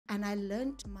And I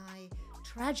learned my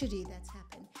tragedy that's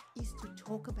happened is to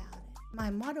talk about it. My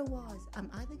motto was,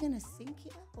 I'm either going to sink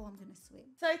here or I'm going to swim.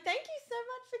 So thank you so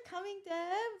much for coming,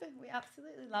 Deb. We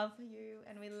absolutely love you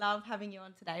and we love having you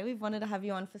on today. We've wanted to have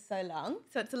you on for so long.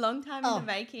 So it's a long time in the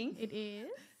making. It is.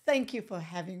 Thank you for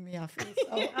having me. I feel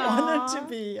so honoured to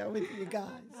be here with you guys.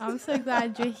 I'm so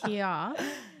glad you're here.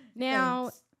 Now,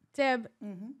 Thanks. Deb,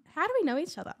 how do we know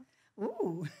each other?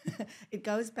 Ooh, it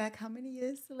goes back how many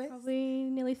years, Celeste? Probably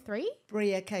nearly 3.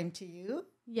 Bria came to you.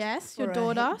 Yes, For your a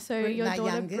daughter. head- So for your my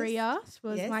daughter youngest. Bria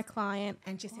was Yes. my client.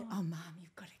 And she said, oh, Mom,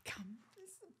 you've got to come. This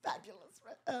is fabulous,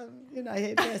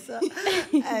 hairdresser.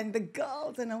 And the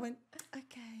girls. And I went,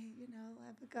 okay, I'll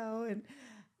have a go. And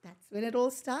that's when it all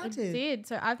started. It did.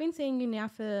 So I've been seeing you now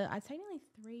for, I'd say, nearly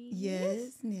 3 years.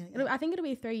 Yes, nearly. I think it'll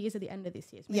be 3 years at the end of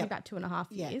this year. So maybe Yep. about 2.5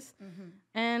 Yeah. years.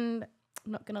 And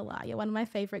I'm not going to lie, you're one of my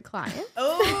favourite clients.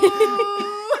 Oh,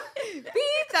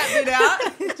 beep that bit out.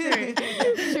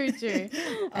 True.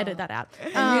 Edit that out.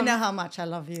 And you know how much I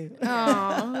love you.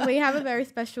 Oh, we have a very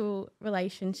special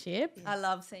relationship. I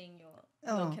love seeing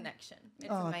your connection. It's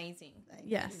amazing.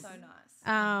 Yes. It's so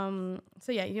nice.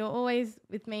 So yeah, you're always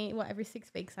with me, every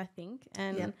 6 weeks, I think.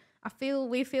 And Yeah.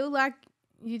 we feel like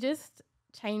you just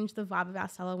change the vibe of our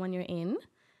salon when you're in.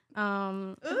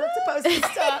 I'm not supposed to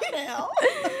start now.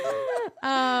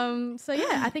 So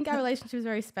yeah, I think our relationship is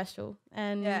very special.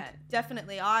 And Yeah,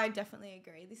 definitely. I definitely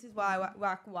agree. This is why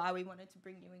we wanted to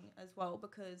bring you in as well,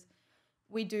 because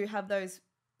we do have those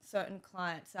certain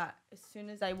clients that as soon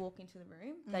as they walk into the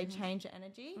room, they change the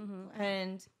energy.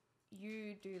 And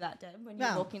you do that, Deb, when you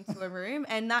walk into a room.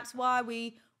 And that's why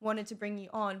we wanted to bring you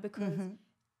on, because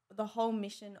the whole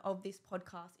mission of this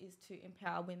podcast is to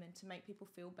empower women, to make people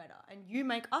feel better. And you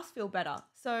make us feel better.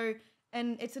 So,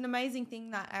 and it's an amazing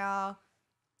thing that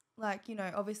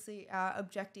obviously our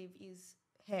objective is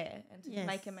hair and to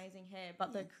make amazing hair.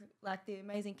 But the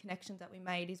amazing connections that we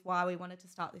made is why we wanted to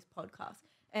start this podcast.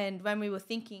 And when we were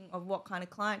thinking of what kind of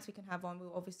clients we can have on, we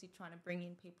were obviously trying to bring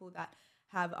in people that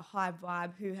have a high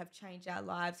vibe, who have changed our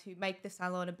lives, who make the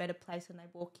salon a better place when they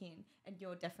walk in. And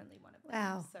you're definitely one of them.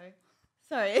 Wow. So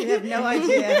You have no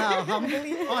idea how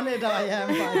humbly honoured I am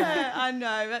by that. I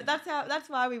know, but that's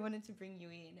why we wanted to bring you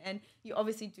in. And you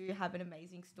obviously do have an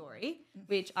amazing story,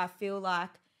 which I feel like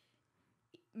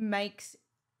makes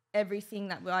everything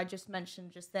that I just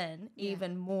mentioned just then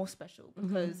even more special,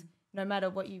 because no matter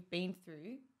what you've been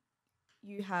through,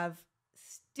 you have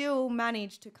still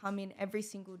managed to come in every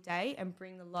single day and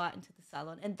bring the light into the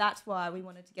salon. And that's why we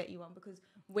wanted to get you on, because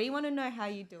we want to know how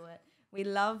you do it. We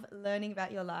love learning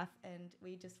about your life, and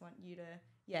we just want you to,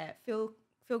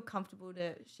 feel comfortable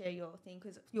to share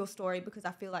your story, because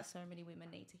I feel like so many women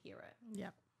need to hear it.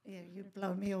 Yep. Yeah, you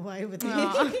blow me away with it.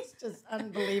 It's just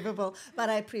unbelievable. But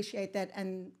I appreciate that.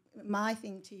 And my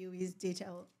thing to you is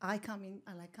detail. I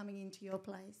like coming into your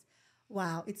place.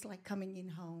 Wow, it's like coming to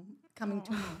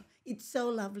home. It's so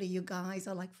lovely. You guys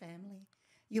are like family.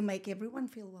 You make everyone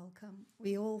feel welcome.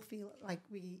 We all feel like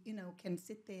we, can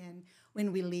sit there, and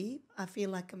when we leave, I feel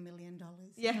like $1 million.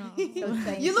 Yeah. So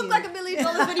thank You look like $1 million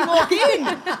when you walk in.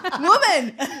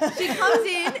 Woman, she comes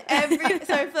in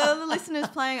so for the listeners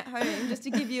playing at home, just to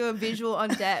give you a visual on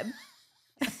Deb,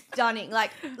 stunning,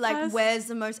 like wears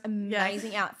the most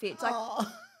amazing outfits. Like,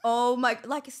 oh my,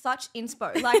 like such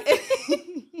inspo. Like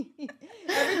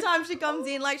every time she comes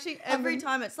in, every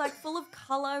time it's like full of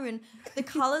color, and the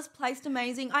colors placed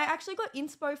amazing. I actually got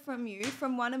inspo from you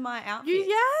from one of my outfits.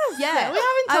 Yes. Yeah. We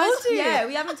haven't told you. Yeah,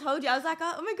 we haven't told you. I was like,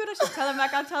 oh my God, I should tell her.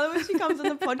 I'll tell her when she comes on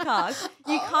the podcast.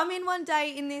 You come in one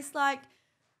day in this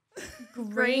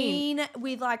green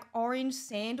with orange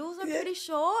sandals, I'm pretty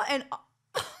sure, and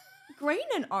green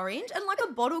and orange, and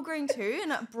a bottle green too,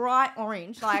 and a bright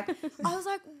orange. I was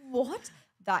like, what?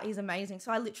 That is amazing.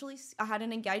 So I had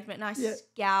an engagement, and I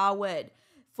scoured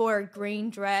for a green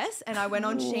dress, and I went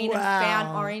on Shein and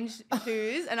found orange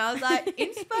shoes, and I was like,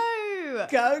 inspo.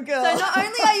 Go, girl. So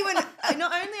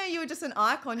not only are you just an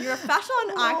icon, you're a fashion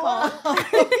icon.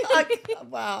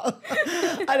 Wow.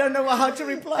 I don't know how to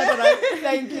reply, but I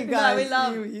thank you guys. No, we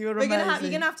love you're amazing. amazing.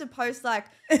 You're gonna have to post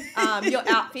your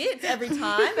outfits every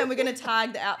time, and we're gonna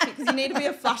tag the outfit, because you need to be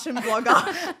a fashion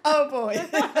blogger. Oh boy.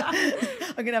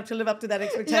 I'm gonna have to live up to that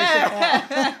expectation.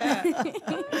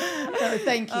 No,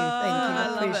 thank you.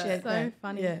 I appreciate that. So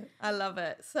funny. Yeah. I love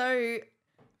it. So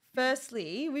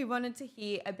firstly, we wanted to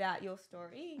hear about your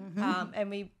story, and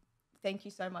we thank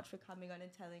you so much for coming on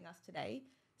and telling us today.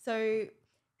 So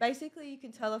basically you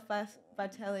can tell us by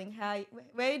telling how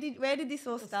where did this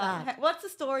all start? Start. What's the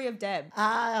story of Deb?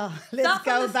 Let's Start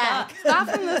from go the back. start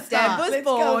from the start. Deb was Let's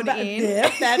go born back. in.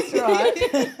 Yeah, that's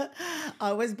right.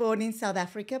 I was born in South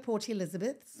Africa, Port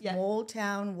Elizabeth, small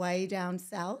town way down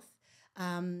south.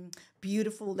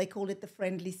 Beautiful. They call it the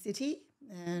friendly city,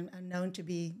 and known to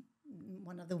be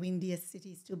one of the windiest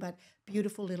cities too, but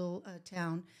beautiful little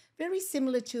town. Very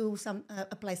similar to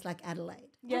a place like Adelaide.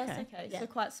 Yes, okay. Yeah. So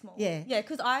quite small. Yeah. Yeah,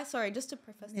 because just to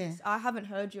preface this, I haven't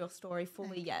heard your story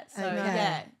fully yet. So, Okay.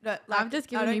 yeah. No, I've just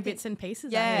given you bits and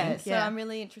pieces. I think. So I'm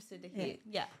really interested to hear.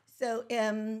 Yeah. So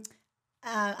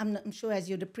I'm sure, as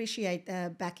you'd appreciate,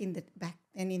 back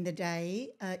then in the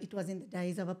day, it was in the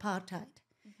days of apartheid.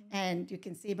 And you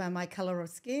can see by my color of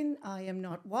skin, I am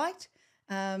not white.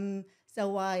 So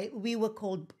we were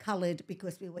called coloured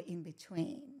because we were in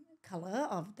between colour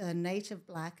of the native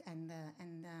black and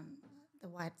the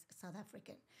white South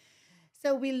African.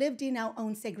 So we lived in our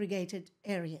own segregated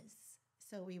areas.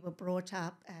 So we were brought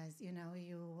up as, you're not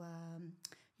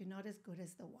as good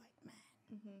as the white man.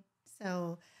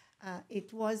 So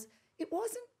it wasn't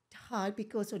hard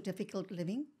or difficult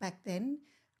living back then,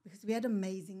 because we had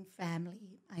amazing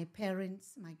family. My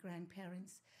parents, my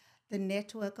grandparents, the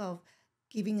network of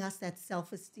giving us that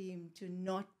self-esteem to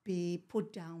not be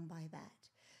put down by that.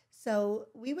 So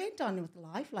we went on with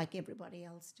life like everybody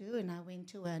else do, and I went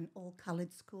to an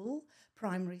all-coloured school,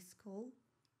 primary school.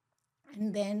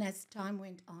 And then as time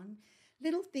went on,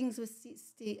 little things were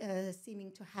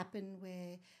seeming to happen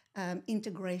where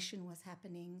integration was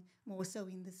happening more so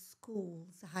in the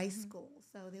schools, high schools.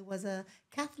 So there was a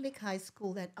Catholic high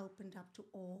school that opened up to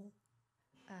all,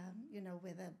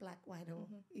 whether black, white or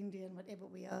Indian, whatever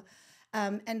we are.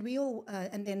 And we all,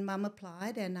 and then Mum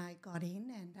applied and I got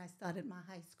in and I started my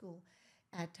high school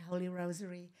at Holy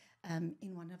Rosary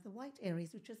in one of the white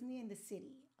areas, which was near in the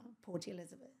city of Port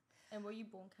Elizabeth. And were you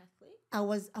born Catholic? I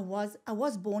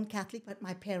was born Catholic, but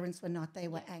my parents were not. They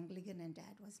were Anglican and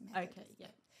Dad was Methodist. Okay,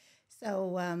 yeah.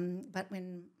 So, but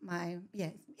when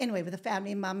anyway, with the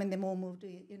family, Mum and them all moved,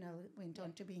 went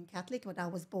on to being Catholic, but I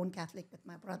was born Catholic with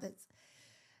my brothers.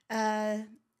 I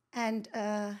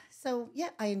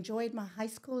enjoyed my high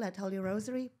school at Holy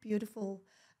Rosary, beautiful,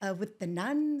 with the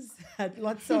nuns, had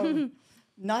lots of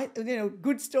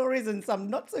good stories and some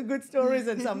not so good stories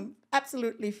and some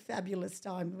absolutely fabulous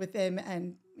time with them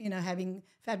and, having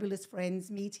fabulous friends,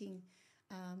 meeting,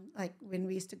 like when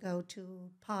we used to go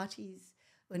to parties,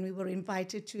 when we were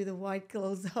invited to the white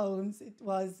girls' homes, it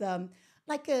was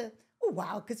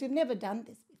because we've never done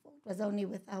this before. It was only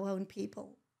with our own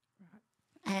people. Right.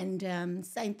 And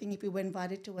same thing if we were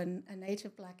invited to a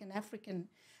native black and African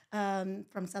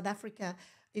from South Africa,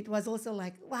 it was also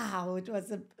like, wow, it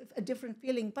was a different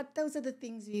feeling. But those are the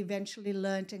things we eventually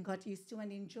learned and got used to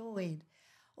and enjoyed.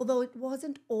 Although it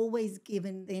wasn't always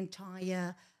given the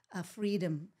entire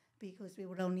freedom, because we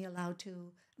were only allowed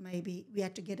to we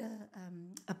had to get a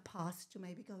pass to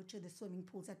maybe go to the swimming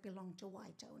pools that belonged to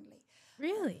white only.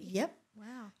 Really? Yep.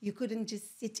 Wow. You couldn't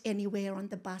just sit anywhere on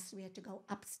the bus. We had to go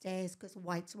upstairs because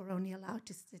whites were only allowed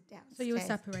to sit downstairs. So you were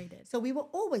separated? So we were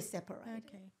always separated.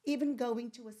 Okay. Even going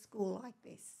to a school like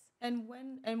this. And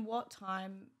what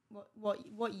time,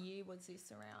 what year was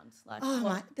this around?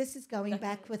 This is going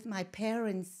back with my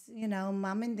parents.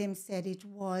 Mum and them said it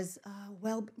was,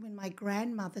 when my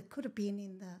grandmother could have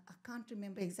been I can't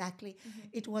remember exactly. Mm-hmm.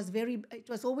 It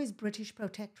was always British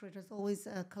protectorate. It was always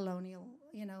colonial,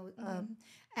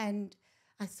 and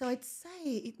so I'd say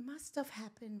it must have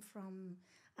happened from,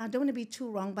 I don't want to be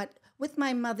too wrong, but with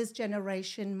my mother's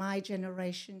generation, my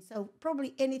generation, so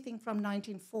probably anything from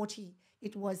 1940,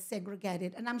 it was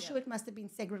segregated. And I'm sure it must have been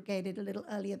segregated a little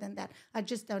earlier than that. I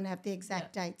just don't have the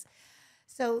exact dates.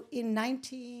 So in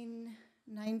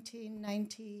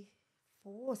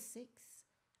 1994, 6,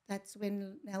 that's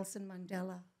when Nelson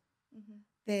Mandela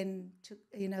then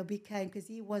became, because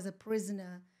he was a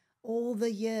prisoner all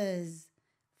the years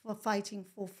for fighting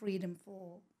for freedom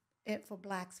for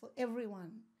blacks, for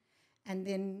everyone. And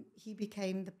then he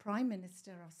became the Prime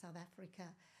Minister of South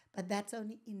Africa. But that's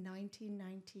only in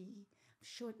 1990. I'm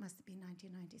sure it must have been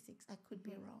 1996. I could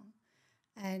be wrong.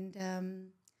 And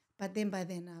but then by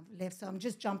then I've left. So I'm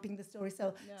just jumping the story.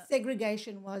 So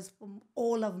segregation was from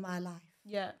all of my life.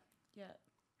 Yeah.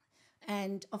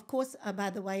 And of course, by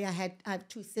the way, I have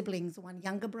 2 siblings, one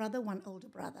younger brother, one older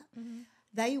brother. Mm-hmm.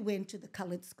 They went to the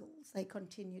coloured schools. They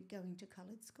continued going to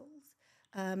coloured schools.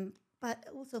 But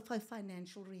also for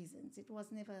financial reasons. It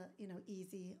was never,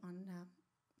 easy on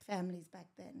families back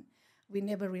then we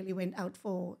never really went out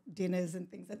for dinners and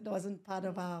things. That wasn't part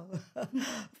of our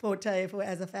forte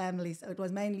as a family. So it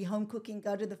was mainly home cooking,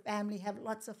 go to the family, have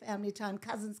lots of family time,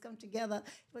 cousins come together.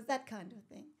 It was that kind of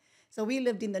thing. So we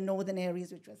lived in the northern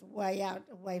areas, which was way out,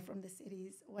 away from the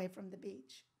cities, away from the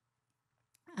beach.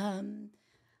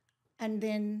 And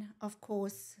then, of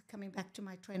course, coming back to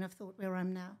my train of thought where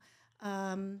I'm now,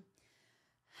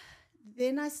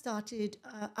 then I started,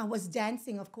 I was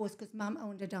dancing, of course, because Mum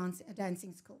owned a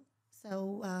dancing school.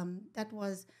 So that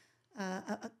was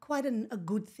quite a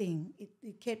good thing.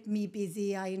 It kept me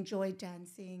busy. I enjoyed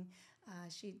dancing.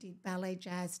 She did ballet,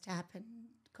 jazz, tap, and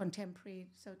contemporary.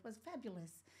 So it was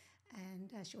fabulous. And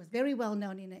she was very well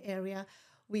known in the area.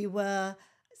 We were...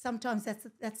 Sometimes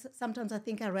sometimes I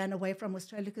think I ran away from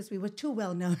Australia because we were too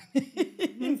well known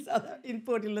in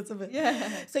Port Elizabeth.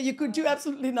 Yeah. So you could do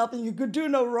absolutely nothing. You could do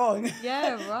no wrong.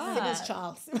 Yeah, right. Same as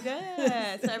Charles.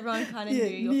 Yeah. So everyone kind of knew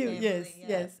your family. Yes, yeah.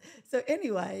 yes. So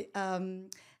anyway, and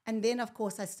then of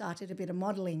course I started a bit of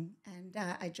modelling, and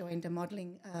I joined a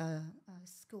modelling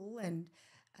school and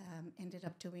ended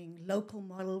up doing local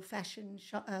model fashion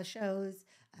shows.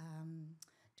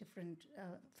 Different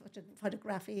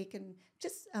photographic and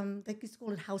just they used to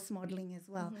call it house modelling as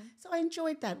well. Mm-hmm. So I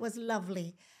enjoyed that. It was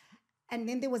lovely. And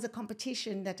then there was a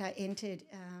competition that I entered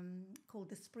called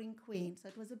the Spring Queen. So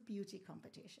it was a beauty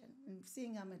competition. And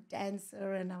seeing I'm a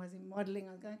dancer and I was in modelling,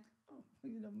 I was going,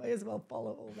 may as well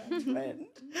follow all that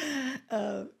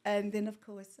trend. And then, of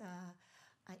course,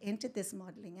 I entered this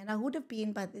modelling. And I would have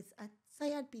been by this, I'd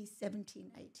say I'd be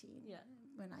 17, 18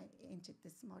 when I entered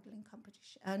this modelling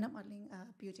competition,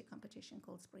 beauty competition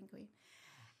called Spring Queen.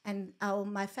 And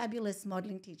my fabulous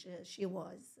modelling teacher, she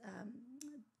was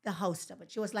the host of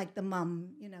it. She was like the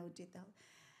mum, did that.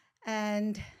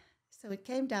 And so it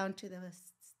came down to the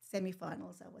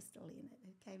semi-finals. I was still in it.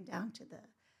 It came down to the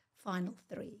final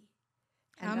 3.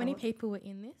 How many people were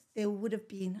in this? There would have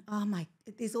been,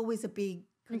 there's always a big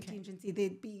contingency. Okay.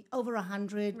 There'd be over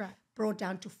 100, brought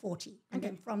down to 40. And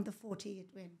then from the 40 it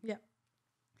went. Yeah.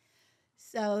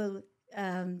 So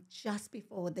just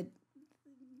before the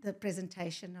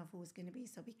presentation of who was going to be,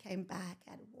 so we came back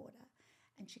out of water,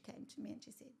 and she came to me and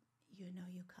she said, you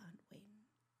can't win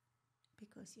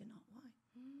because you're not white.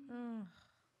 Mm.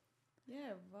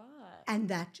 Yeah, right. And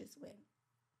that just went,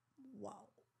 wow.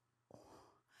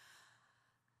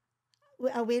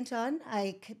 Well, I went on.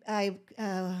 I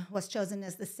was chosen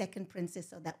as the second princess,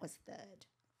 so that was third.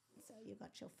 So you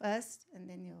got your first, and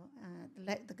then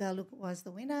the girl who was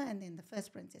the winner, and then the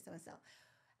first princess herself.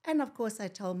 And of course, I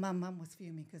told Mum. Mum was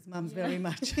fuming because Mum's very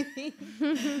much.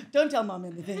 Don't tell Mum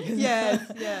anything.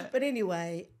 Yes, yeah. But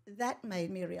anyway, that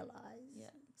made me realize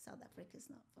South Africa's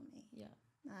not for me. Yeah.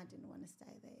 I didn't want to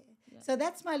stay there. Yeah. So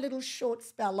that's my little short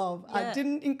spell of. Yeah. I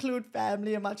didn't include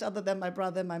family much other than my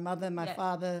brother, my mother, my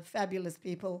father. Fabulous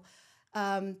people,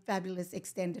 fabulous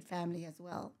extended family as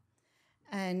well.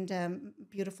 And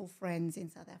beautiful friends in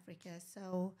South Africa.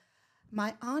 So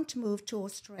my aunt moved to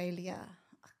Australia,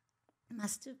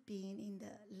 must have been in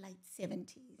the late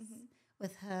 70s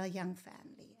with her young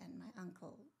family and my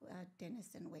uncle,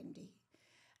 Dennis and Wendy.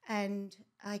 And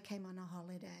I came on a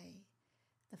holiday.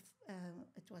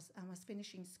 I was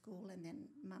finishing school, and then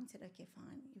Mum said, okay,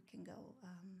 fine, you can go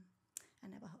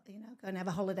and go and have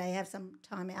a holiday, have some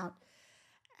time out.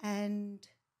 And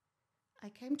I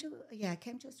came to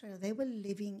Australia. They were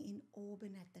living in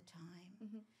Auburn at the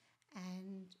time.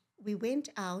 And we went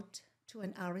out to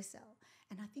an RSL.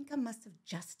 And I think I must have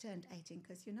just turned 18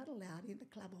 because you're not allowed in the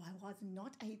club. Or I was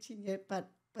not 18 yet, but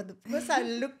because I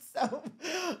looked so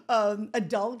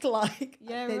adult-like,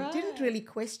 they didn't really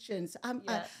question. So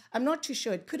I'm not too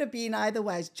sure. It could have been either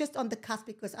way. It's just on the cusp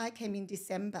because I came in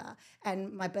December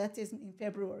and my birthday's in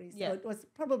February. So it was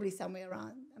probably somewhere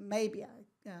around, maybe.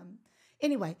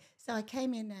 Anyway, so I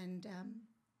came in and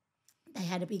they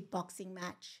had a big boxing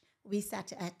match. We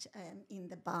sat in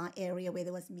the bar area where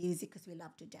there was music because we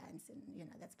love to dance, and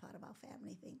that's part of our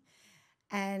family thing.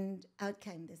 And out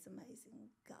came this amazing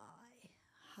guy,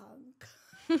 hunk,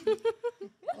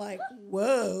 like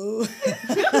whoa,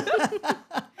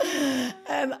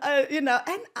 and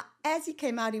as he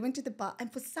came out, he went to the bar,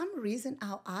 and for some reason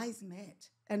our eyes met,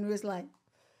 and we was like.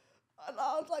 And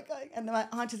I was like, and my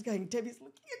aunt is going, Debbie's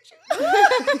looking at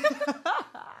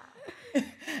you.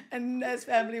 And as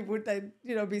family would, they,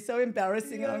 be so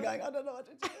embarrassing. And I'm going, I don't know what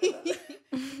to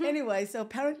do. Anyway, so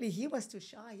apparently he was too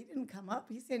shy. He didn't come up.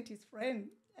 He sent his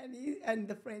friend. And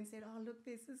the friend said, oh, look,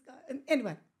 there's this guy. And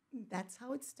anyway, that's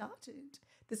how it started,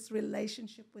 this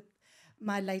relationship with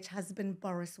my late husband,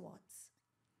 Boris Watts.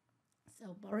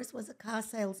 So Boris was a car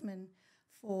salesman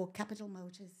for Capital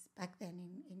Motors back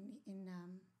then in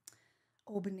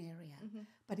Auburn area,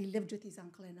 but he lived with his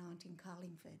uncle and aunt in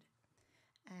Carlingford.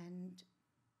 And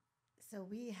so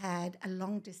we had a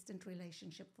long-distance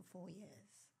relationship for 4 years.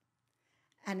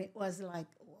 And it was like,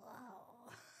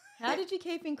 wow. How did you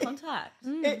keep in contact?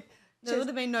 It There would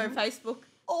have been no Facebook.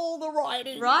 all the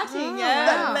writing.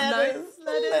 Yeah. The letters,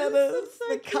 That's so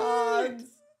the cute. cards,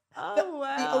 Oh,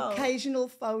 wow. the occasional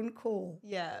phone call,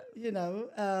 Yeah. you know,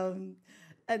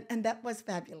 and that was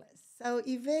fabulous. So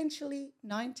eventually,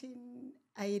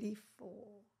 1984,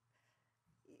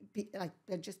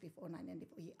 just before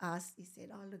 1984, he said,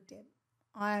 oh, look, Deb,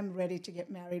 I'm ready to get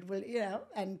married, well, you know,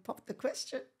 and popped the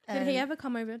question. Did he ever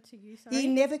come over to you? Sorry? He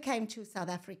never came to South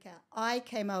Africa. I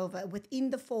came over. Within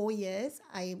the 4 years,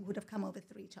 I would have come over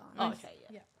 3 times. Oh, okay,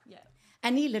 yeah.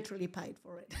 And he literally paid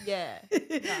for it. Yeah.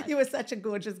 He was such a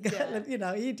gorgeous girl. Yeah. And, you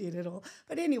know, he did it all.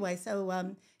 But anyway, so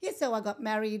so I got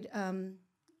married on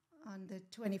the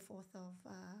 24th of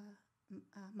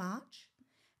March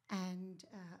and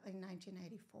in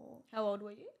 1984. How old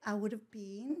were you? I would have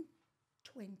been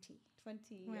 20.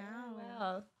 20. Wow. Yeah,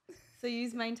 wow. So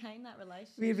you've maintained that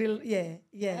relationship. We really,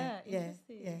 yeah.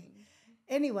 Interesting.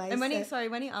 Anyway, And when he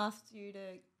asked you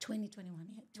to,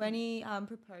 2021, when he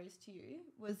proposed to you,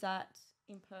 was that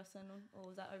in person or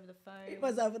was that over the phone? it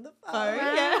was over the phone.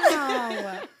 Phone,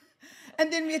 Wow.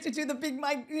 And then we had to do the big,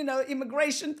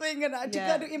 immigration thing, and I had to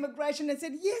go to immigration and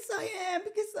said, yes, I am,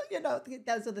 because,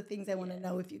 those are the things they want to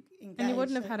know if you engage. And you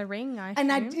wouldn't have had a ring, I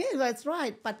And I assume. did, that's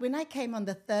right. But when I came on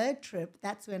the 3rd trip,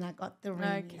 that's when I got the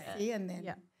ring, you Okay. see, and then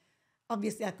Yeah.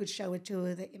 obviously I could show it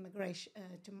to the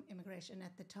immigration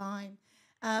at the time.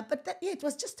 But it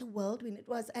was just a whirlwind. It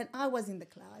was, and I was in the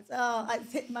clouds. Oh, I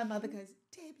said, my mother goes,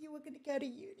 Deb, you were going to go to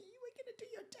uni. You were going to do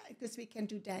your dance because we can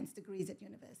do dance degrees at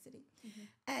university.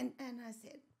 And I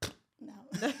said, no.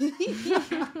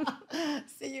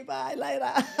 See you, bye,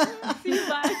 later. See you,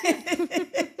 bye.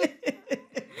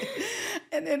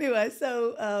 And anyway,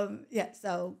 so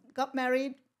got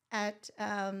married at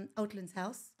Oatland's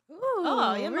house. Ooh,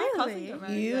 Oh, yeah, my cousin really? got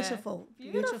married there.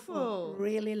 Beautiful,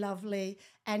 really lovely.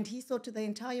 And he saw to the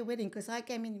entire wedding because I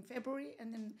came in February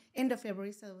and then end of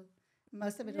February, so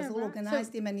most of it was Yeah, all right.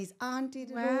 organised. Him and his aunt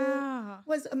did it all. Wow.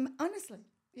 Was honestly,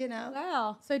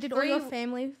 Wow. So did all your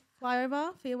family fly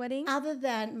over for your wedding? other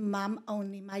than mum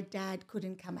only, my dad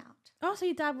couldn't come out. Oh, so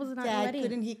your dad wasn't at your Dad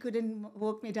wedding? he couldn't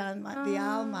walk me down the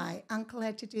aisle. My uncle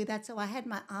had to do that. So I had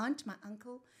my aunt, my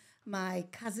uncle, my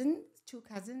cousin, 2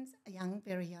 cousins,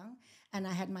 very young, and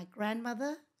I had my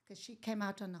grandmother because she came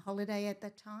out on a holiday at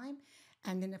that time,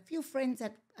 and then a few friends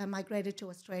that migrated to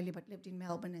Australia but lived in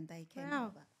Melbourne, and they came Wow.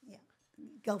 over. Yeah,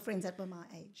 girlfriends that were my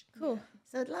age. Cool.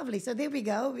 So lovely. So there we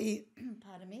go.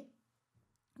 Pardon me.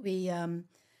 We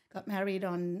got married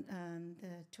on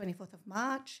the 24th of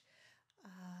March.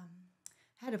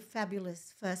 Had a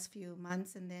fabulous first few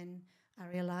months, and then I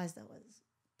realised I was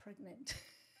pregnant.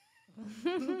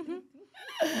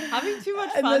 Having too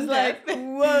much And fun, was like, Deb.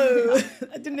 whoa,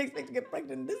 I didn't expect to get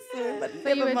pregnant this soon, but So you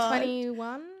never were mind.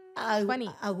 21? 20.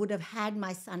 I would have had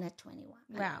my son at 21.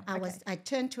 Wow, I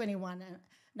turned 21.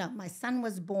 No, my son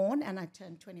was born and I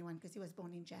turned 21 because he was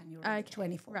born in January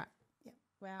 24. Right. Yeah.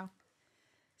 Wow.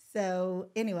 So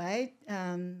anyway,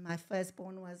 my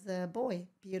firstborn was a boy.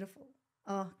 Beautiful.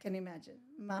 Oh, can you imagine?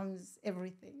 Mum's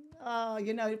everything. Oh,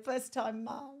 first time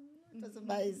mum. It was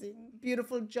amazing.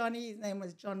 Beautiful Johnny. His name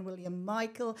was John William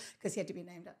Michael because he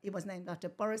was named after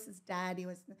Boris's dad. He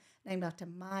was named after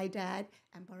my dad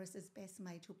and Boris's best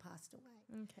mate who passed away.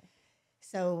 Okay.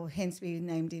 So hence we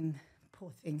named him, poor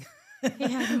thing.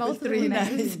 He had multiple 3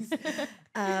 names.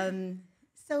 And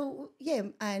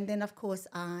then of course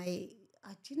I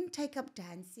didn't take up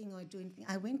dancing or do anything.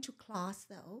 I went to class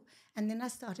though, and then I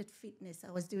started fitness.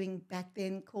 I was doing back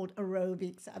then called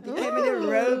aerobics. I became an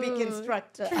aerobic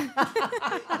instructor.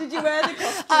 Did you wear the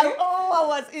costume? I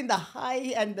was in the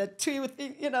high and the 2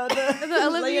 thing, The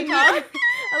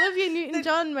Olivia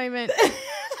Newton-John moment.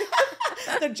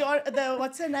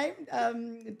 What's her name?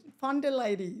 Fonda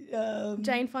lady.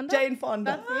 Jane Fonda? Jane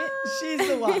Fonda. That's it. She's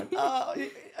the one.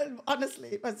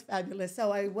 Honestly, it was fabulous.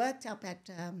 So I worked up at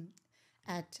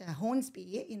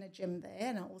Hornsby in a gym there,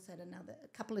 and I also had a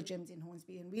couple of gyms in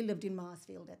Hornsby, and we lived in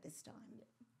Marsfield at this time.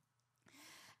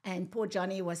 And poor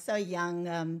Johnny was so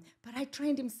young, but I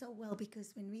trained him so well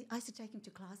because I used to take him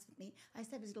to class with me, I used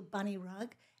to have his little bunny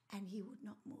rug, and he would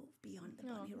not move beyond the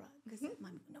bunny rug because no.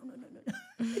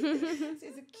 So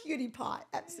he's a cutie pie,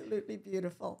 absolutely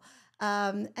beautiful.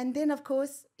 And then, of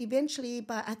course, eventually,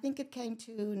 but I think it came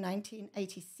to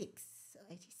 1986 or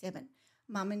 87,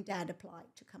 Mum and Dad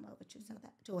applied to come over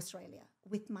to Australia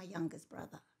with my youngest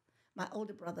brother. My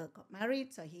older brother got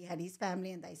married, so he had his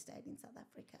family and they stayed in South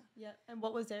Africa. Yeah. And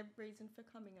what was their reason for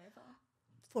coming over?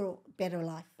 for better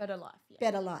life. Better life. Yeah.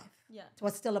 Better life. Yeah. It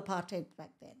was still apartheid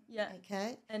back then. Yeah.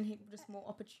 Okay. And just more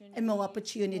opportunities. And more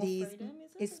opportunities, More freedom,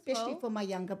 is it, especially as well? for my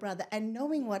younger brother. And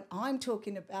knowing what I'm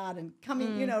talking about and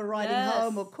coming, riding Yes.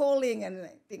 home or calling and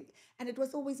I think. And it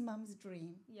was always Mum's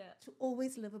dream Yeah. to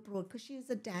always live abroad because she was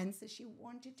a dancer. She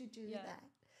wanted to do Yeah. that.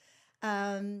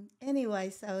 Anyway,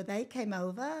 so they came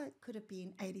over. It could have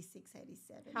been 86,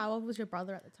 87. How old was your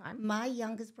brother at the time? My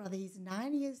youngest brother, he's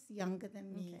 9 years younger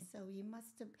than me, Okay. so he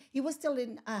was still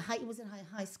in he was in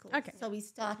high school. Okay. So he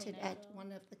started at Teenager.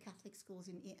 one of the Catholic schools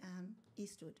in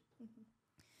Eastwood,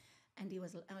 and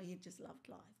he just loved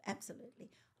life, absolutely.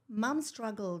 Mum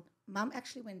struggled. Mum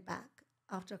actually went back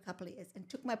after a couple of years and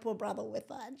took my poor brother with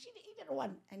her, and he didn't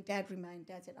want. And Dad remained.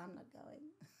 Dad said, "I'm not going."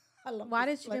 I love Why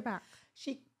this did she go back?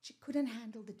 She couldn't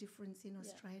handle the difference in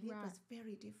Australia. Right. It was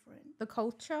very different. The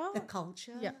culture? The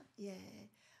culture, Yeah.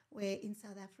 Where in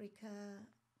South Africa,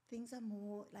 things are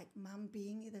more like Mum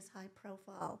being this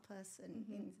high-profile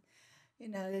person.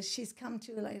 She's come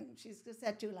to she's just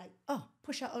had to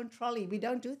push her own trolley. We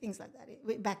don't do things like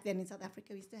that. Back then in South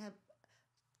Africa, we used to have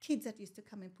kids that used to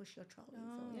come and push your trolleys.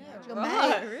 Or you had your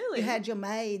maid, really? You had your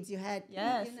maids. You had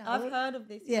Yes, I've heard of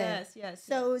this. Yeah. Yes.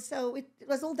 So it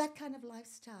was all that kind of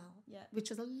lifestyle, Yeah. which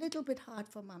was a little bit hard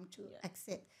for Mum to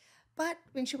accept. But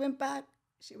when she went back,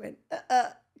 she went,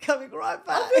 coming right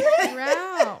back.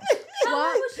 Wow. How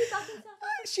long was she back in South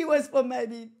Africa? She was for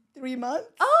maybe 3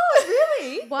 months. Oh,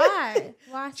 really? Why?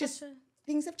 Why Just such a...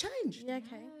 things have changed. Yeah,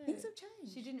 okay. Things have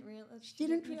changed. She didn't realize. She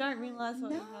didn't You don't realize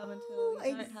what you have until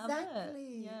you don't have it.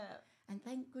 exactly. Yeah. And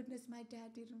thank goodness my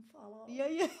dad didn't follow.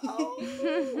 Yeah.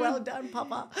 Oh, well done,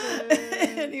 Papa.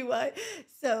 Anyway,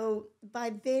 so by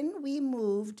then we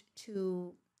moved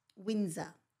to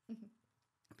Windsor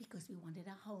because we wanted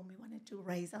a home. We wanted to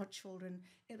raise our children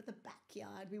in the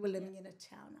backyard. We were living in a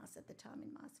townhouse at the time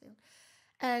in Marsfield.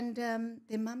 And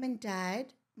their mum and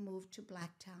dad moved to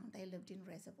Blacktown. They lived in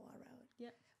Reservoir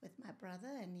Road with my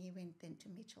brother, and he went then to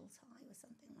Mitchell's High or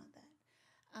something like that.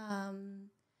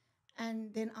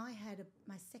 And then I had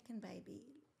my second baby,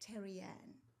 Terry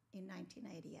Ann, in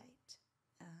 1988.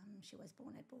 She was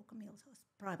born at Walker Mills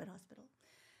Private Hospital.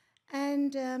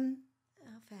 And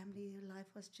our family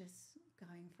life was just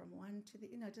going from one to the,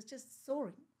 just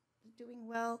soaring, doing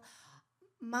well.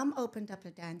 Mum opened up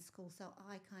a dance school, so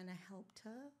I kind of helped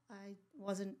her. I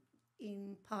wasn't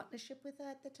in partnership with her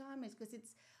at the time, because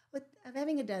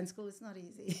having a dance school is not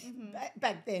easy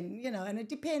back then, and it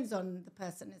depends on the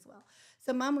person as well.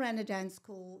 So Mum ran a dance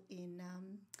school in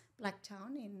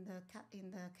Blacktown in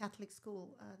the Catholic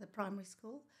school, the primary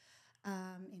school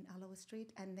in Alloa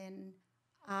Street, and then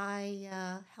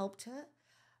I helped her.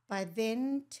 By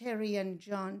then, Terry and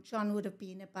John would have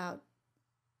been about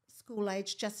school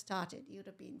age, just started. He would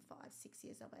have been 5, 6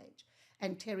 years of age,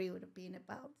 and Terry would have been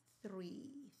about three,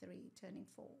 turning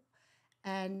 4.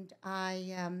 And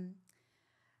I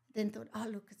then thought, oh,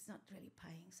 look, it's not really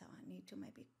paying, so I need to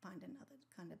maybe find another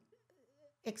kind of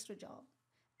extra job.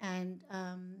 And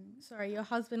Sorry, your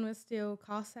husband was still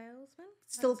car salesman?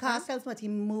 still car sales, but he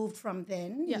moved from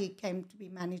then. Yeah. He came to be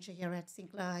manager here at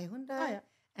Sinclair Hyundai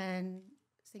and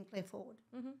Sinclair Ford.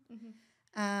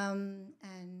 And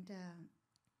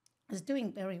was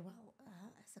doing very well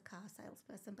as a car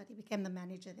salesperson, but he became the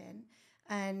manager then.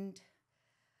 And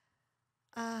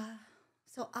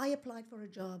so I applied for a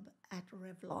job at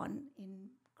Revlon in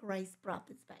Grace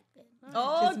Brothers back then.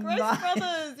 Oh, Grace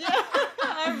Brothers. Yeah,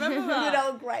 I remember that. Good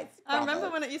old Grace Brothers. I remember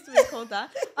when it used to be called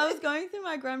that. I was going through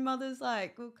my grandmother's,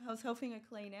 I was helping her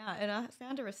clean out, and I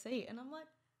found a receipt, and I'm like,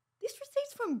 this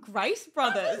receipt's from Grace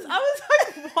Brothers. I was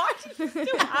like, why do you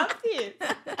still have this?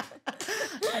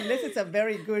 Unless it's a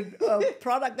very good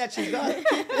product that she got.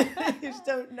 You just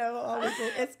don't know, obviously,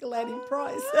 escalating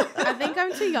price. I think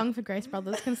I'm too young for Grace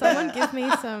Brothers. Can someone give me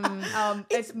some...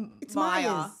 It's Maya.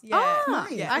 Myers. Yeah. Maya.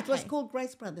 Yeah. It was Okay. called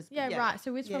Grace Brothers. Yeah, Yeah. right.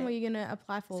 So which one Yeah. were you going to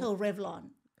apply for? So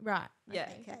Revlon. Right. Yeah.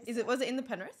 Okay, Was it in the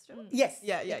Penrith? Yes.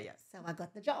 Yeah. So I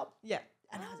got the job. Yeah.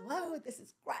 And I was, whoa, this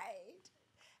is great.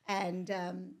 And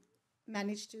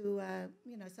managed to,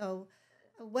 so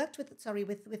I worked with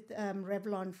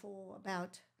Revlon for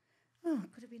about,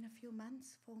 could have been a few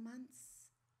months, 4 months.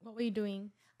 What were you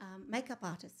doing? Makeup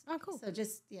artist. Oh, cool. So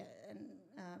just, and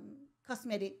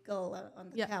cosmetic girl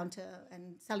on the counter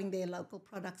and selling their local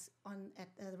products at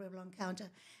the Revlon counter.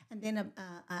 And then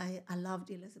I loved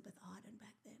Elizabeth Arden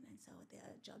back then. And so the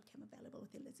job came available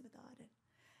with Elizabeth Arden.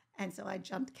 And so I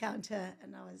jumped counter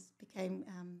and became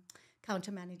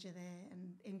counter manager there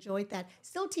and enjoyed that.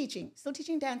 Still teaching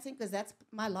dancing, because that's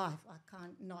my life. I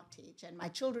can't not teach. And my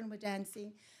children were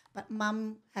dancing, but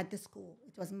Mum had the school.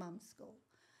 It was Mum's school.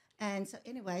 And so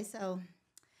anyway, so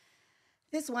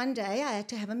this one day I had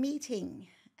to have a meeting,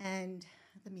 and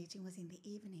the meeting was in the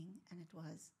evening, and it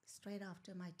was straight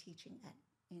after my teaching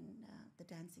in the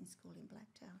dancing school in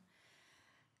Blacktown.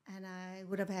 And I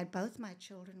would have had both my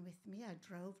children with me. I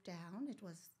drove down. It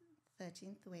was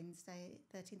 13th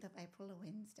of April, a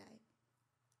Wednesday.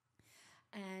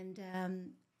 And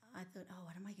I thought, oh,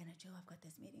 what am I going to do? I've got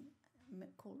this meeting.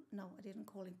 No, I didn't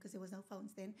call him because there was no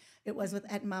phones then. It was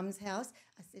at Mum's house.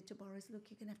 I said to Boris, look,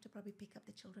 you're going to have to probably pick up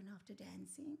the children after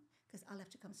dancing because I'll have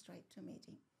to come straight to a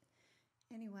meeting.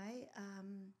 Anyway,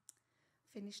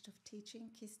 finished off teaching,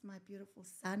 kissed my beautiful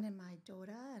son and my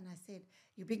daughter, and I said,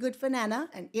 you be good for Nana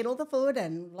and eat all the food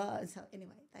and blah. And so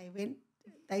anyway,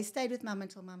 they stayed with Mum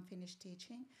until Mum finished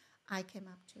teaching. I came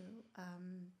up to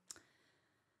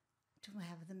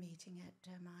have the meeting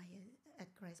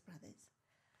at Grace Brothers.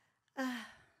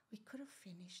 We could have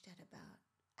finished at about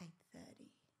 8:30,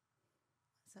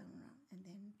 and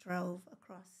then drove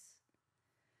across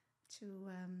to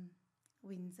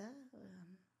Windsor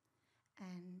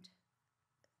and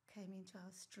came into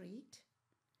our street,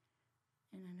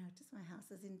 and I noticed my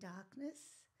house is in darkness,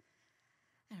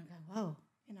 and I'm going, whoa,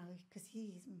 because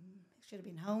he should have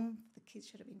been home, the kids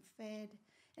should have been fed.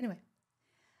 Anyway,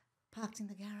 parked in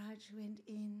the garage, went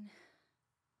in,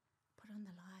 put on the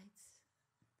lights.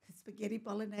 The spaghetti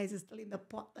bolognese is still in the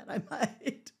pot that I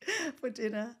made for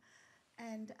dinner.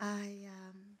 And I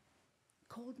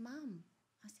called Mum.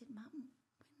 I said, Mum,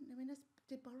 when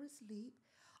did Boris leave?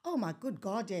 Oh, my good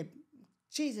God, Deb.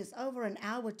 Jesus, over an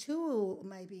hour, 2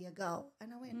 maybe ago.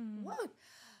 And I went, what?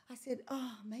 I said,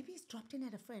 oh, maybe he's dropped in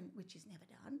at a friend, which he's never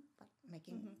done, but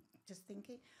just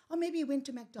thinking. Or maybe he went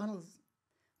to McDonald's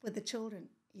with the children.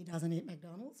 He doesn't eat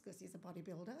McDonald's because he's a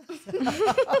bodybuilder.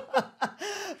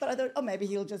 But I thought, maybe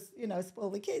he'll just, spoil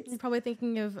the kids. You're probably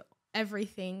thinking of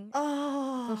everything.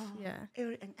 Oh, yeah.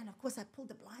 And of course, I pulled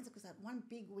the blinds because I had one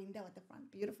big window at the front,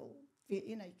 beautiful.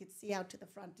 You could see out to the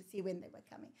front to see when they were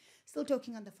coming. Still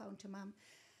talking on the phone to Mum.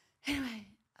 Anyway,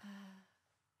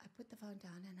 I put the phone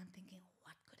down and I'm thinking,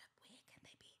 where can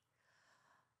they be?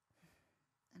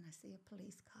 And I see a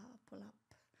police car pull up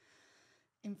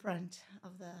in front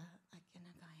of the, and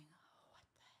I'm going, what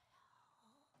the hell?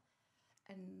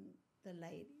 And the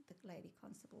lady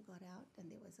constable got out, and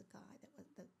there was a guy that was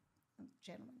the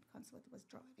gentleman constable that was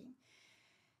driving.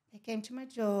 They came to my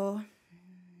door,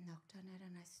 knocked on it,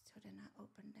 and I stood and I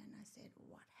opened and I said,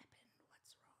 what happened?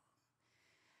 What's wrong?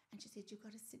 And she said, you've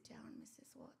got to sit down, Mrs.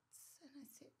 Watts. And I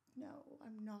said, no,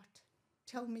 I'm not.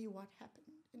 Tell me what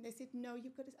happened. And they said, no,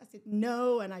 you've got to. I said,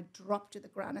 no, and I dropped to the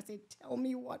ground. I said, tell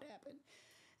me what happened.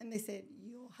 And they said,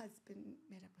 your husband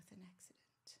met up with an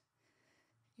accident.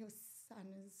 Your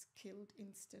son is killed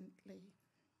instantly.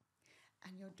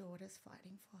 And your daughter's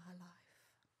fighting for her life.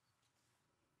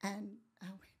 And I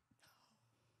went, no.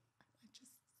 And I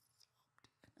just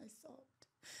sobbed and I sobbed.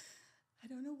 I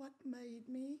don't know what made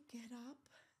me get up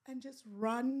and just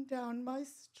run down my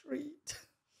street.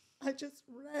 I just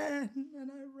ran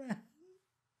and I ran.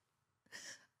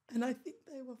 And I think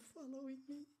they were following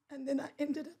me. And then I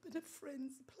ended up at a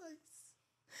friend's place.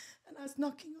 And I was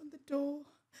knocking on the door.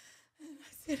 And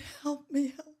I said, help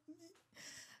me, help me.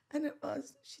 And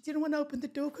she didn't want to open the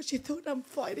door because she thought I'm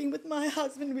fighting with my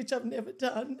husband, which I've never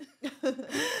done.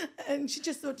 And she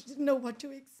just thought she didn't know what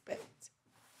to expect.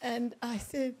 And I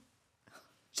said,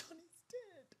 Johnny's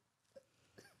dead.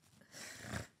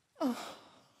 Oh.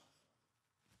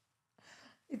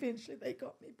 Eventually they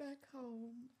got me back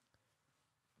home.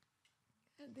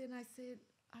 And then I said,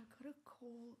 I've got to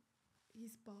call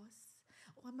his boss.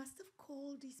 Oh, I must have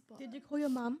called his boss. Did you call your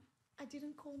mum? I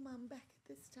didn't call Mum back at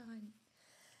this time.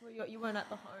 Well, you weren't at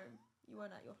the home. You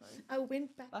weren't at your home. I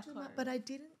went back to home. but I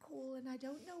didn't call, and I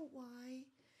don't know why.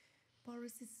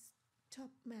 Boris's top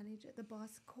manager, the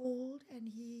boss, called, and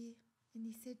he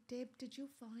said, Deb, did you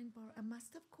find Boris? I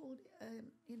must have called,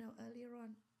 earlier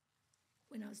on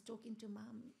when I was talking to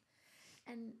Mum,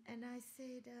 and I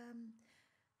said,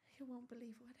 you won't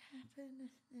believe what happened,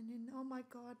 and then, oh my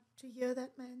God, to hear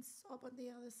that man sob on the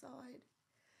other side,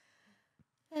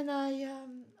 and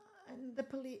the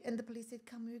police said,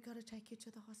 come, we've got to take you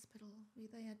to the hospital.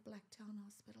 They had Blacktown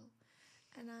Hospital.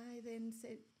 And I then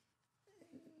said,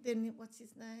 what's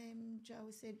his name?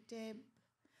 Joe said, Deb,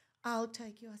 I'll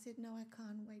take you. I said, no, I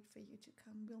can't wait for you to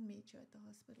come. We'll meet you at the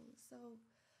hospital. So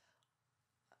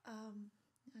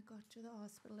I got to the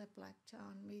hospital at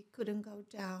Blacktown. We couldn't go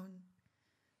down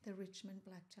the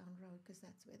Richmond-Blacktown road because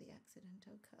that's where the accident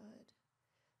occurred.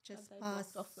 Just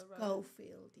past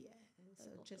Schofield, yeah.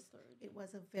 So it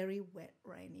was a very wet,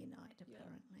 rainy night,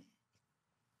 apparently.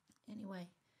 Yeah. Anyway,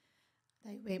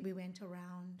 we went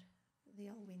around the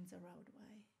old Windsor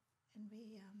roadway, and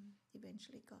we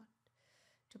eventually got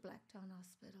to Blacktown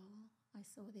Hospital. I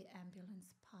saw the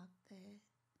ambulance parked there.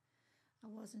 I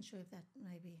wasn't sure if that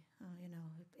maybe,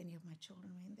 if any of my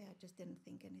children were in there. I just didn't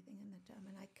think anything in the time.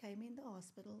 And I came in the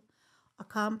hospital. I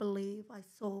can't believe I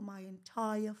saw my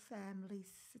entire family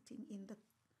sitting in the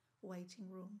waiting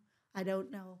room. I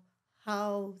don't know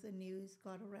how the news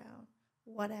got around,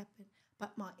 what happened,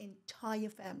 but my entire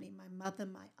family, my mother,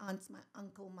 my aunts, my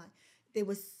uncle, there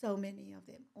was so many of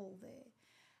them all there.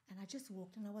 And I just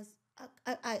walked and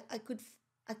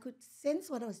I could sense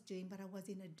what I was doing, but I was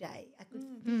in a day. I could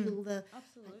feel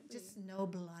just no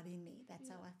blood in me. That's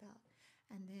how I felt.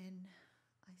 And then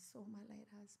I saw my late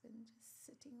husband just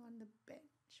sitting on the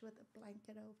bench with a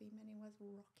blanket over him, and he was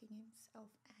rocking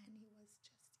himself, and he was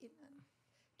just in a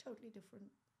totally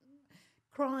different,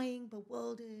 crying,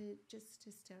 bewildered, just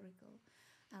hysterical.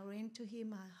 I ran to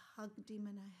him, I hugged him,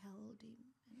 and I held him,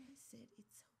 and I said,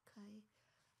 "It's okay."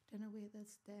 I don't know where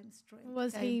this damn strength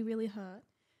Was came. he really hurt?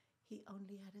 He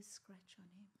only had a scratch on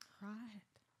him. Right.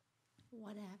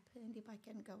 What happened, if I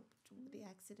can go to the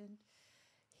accident,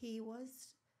 he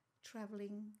was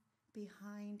traveling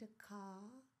behind a car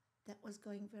that was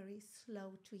going very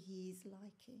slow to his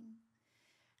liking.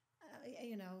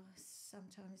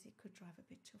 Sometimes he could drive a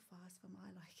bit too fast for my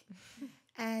liking.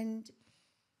 And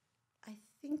I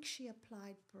think she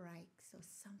applied brakes or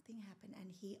something happened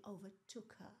and he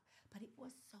overtook her. But it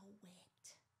was so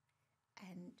wet.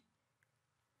 And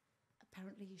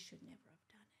apparently he should never have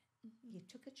done it. Mm-hmm. He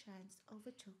took a chance,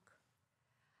 overtook.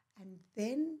 And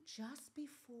then just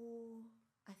before,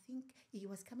 I think he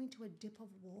was coming to a dip of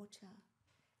water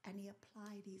and he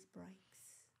applied his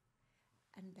brakes.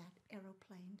 And that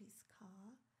aeroplaned his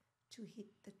car to hit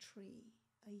the tree,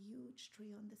 a huge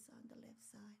tree on the left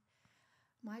side.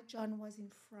 My John was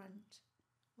in front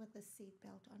with the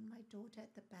seatbelt on. My daughter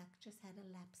at the back just had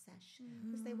a lap sash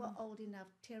because they were old enough.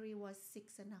 Terry was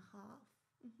 6.5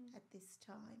 at this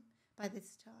time, by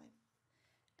this time.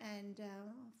 And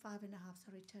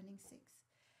 5.5, turning 6.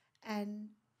 And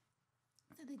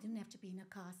so they didn't have to be in a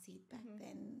car seat back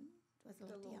then. It was a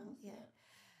little young,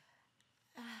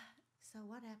 so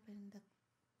what happened?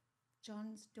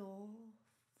 John's door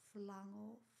flung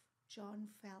off. John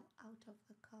fell out of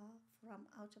the car, from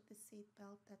out of the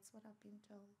seatbelt. That's what I've been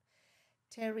told.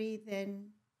 Terry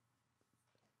then,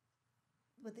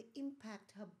 with the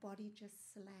impact, her body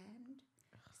just slammed.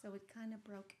 So it kind of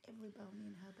broke every bone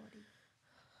in her body.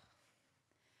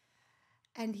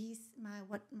 And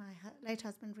what my late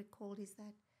husband recalled is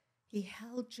that he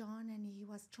held John and he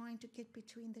was trying to get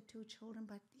between the two children,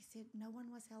 but he said no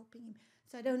one was helping him.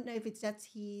 So I don't know if that's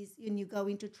when you go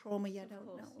into trauma, you don't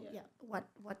know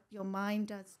what your mind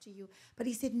does to you. But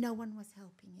he said no one was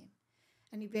helping him.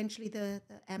 And eventually the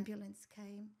ambulance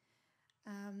came,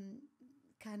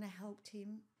 kind of helped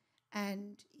him.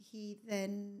 And he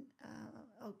then,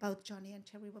 both Johnny and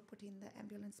Terry were put in the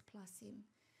ambulance plus him.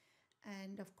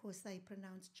 And of course they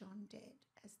pronounced John dead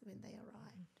when they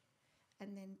arrived.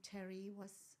 And then Terry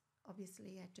was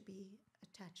obviously had to be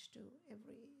attached to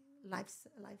every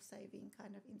life-saving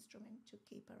kind of instrument to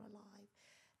keep her alive.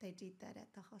 They did that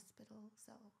at the hospital.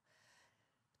 So,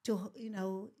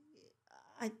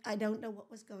 I don't know what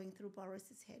was going through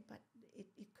Boris's head, but it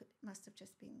must have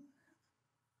just been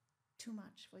too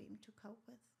much for him to cope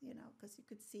with, because you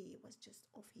could see it was just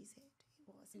off his head.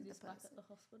 He wasn't the person. Back at the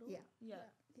hospital?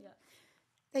 Yeah.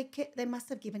 They must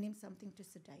have given him something to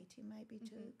sedate him, maybe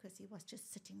too, because he was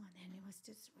just sitting on there and he was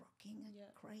just rocking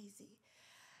crazy.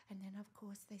 And then, of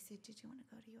course, they said, "Did you want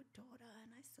to go to your daughter?"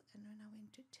 And then I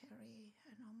went to Terry,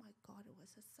 and oh my God, it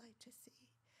was a sight to see.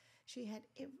 She had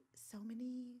so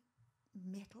many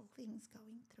metal things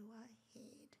going through her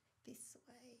head, this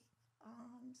way,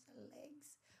 arms,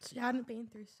 legs. She hadn't been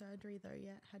through surgery though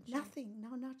yet, had she? Nothing.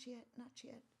 No, not yet.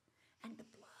 And the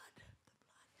blood.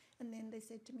 And then they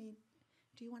said to me,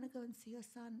 "Do you want to go and see your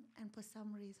son?" And for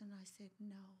some reason I said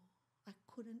no. I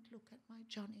couldn't look at my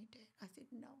Johnny dead. I said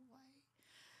no way.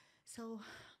 So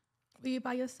were you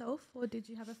by yourself or did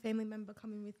you have a family member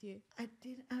coming with you? I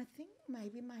did. I think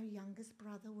maybe my youngest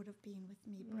brother would have been with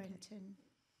me, Brenton.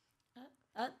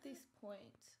 At this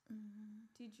point,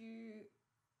 did you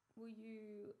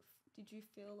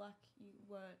feel like you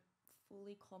weren't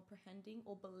fully comprehending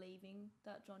or believing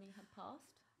that Johnny had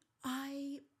passed?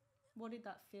 What did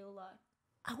that feel like?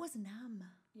 I was numb.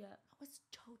 Yeah. I was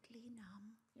totally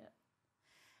numb. Yeah.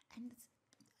 And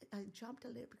I jumped a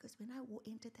little because when I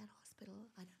entered that hospital,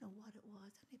 I don't know what it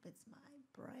was, and if it's my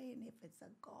brain, if it's a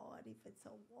God, if it's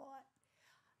a what,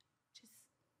 just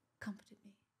comforted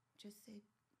me. Just said,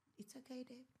 "It's okay,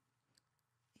 Deb.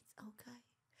 It's okay."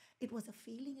 It was a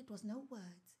feeling. It was no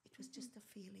words. It was just a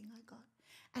feeling I got.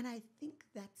 And I think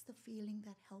that's the feeling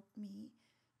that helped me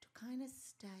kind of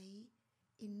stay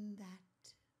in that.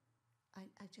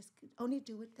 I just could only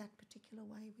do it that particular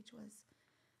way, which was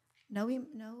no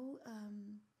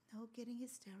getting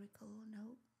hysterical,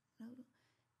 no.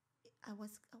 I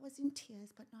was in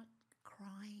tears, but not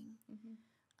crying.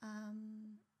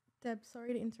 Deb,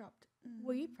 sorry to interrupt.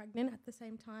 Were you pregnant at the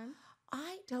same time?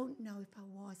 I don't know if I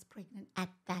was pregnant at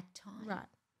that time. Right.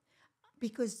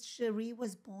 Because Cherie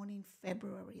was born in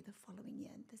February the following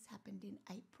year, and this happened in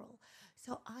April.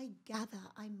 So I gather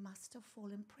I must have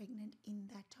fallen pregnant in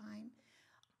that time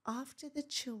after the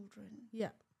children. Yeah.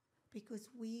 Because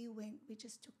we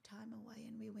just took time away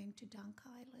and we went to Dunk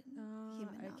Island, him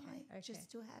and I, just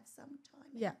to have some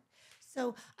time. Yeah.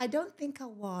 So I don't think I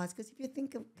was, because if you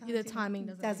think of counting, the timing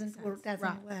doesn't work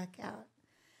out.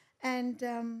 And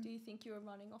do you think you were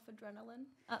running off adrenaline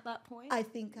at that point? I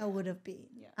think I would have been.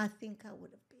 Yeah. I think I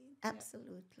would have been.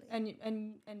 Absolutely.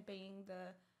 And being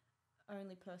the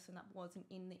only person that wasn't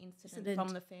in the incident from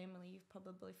the family, you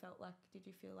probably felt like, did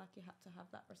you feel like you had to have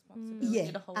that responsibility?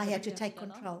 Yeah, to hold I had to take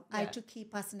together? control. Yeah. I had to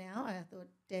keep us now. I thought,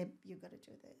 Deb, you got to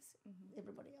do this.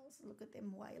 Everybody else, look at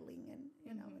them wailing, and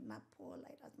you know, and my poor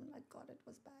late husband, like God, it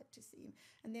was bad to see him.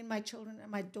 And then my children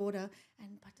and my daughter,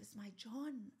 but it's my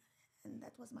John, and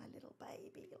that was my little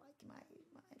baby, like my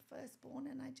firstborn,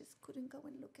 and I just couldn't go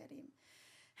and look at him.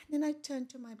 And then I turned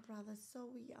to my brother, so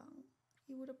young.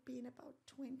 He would have been about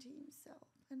 20 himself.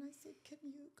 And I said, can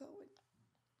you go and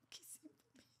kiss him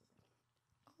for me?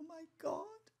 Oh, my God.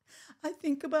 I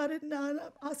think about it now, and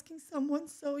I'm asking someone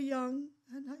so young.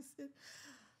 And I said,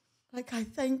 I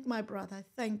thank my brother. I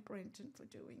thank Brenton for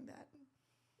doing that.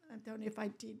 I don't know if I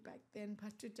did back then,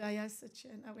 but today I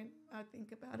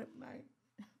think about it,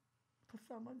 for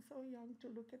someone so young to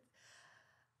look at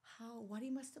what he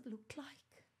must have looked like.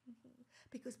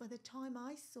 Because by the time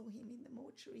I saw him in the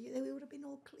mortuary, they would have been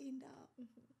all cleaned up.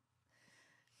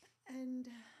 And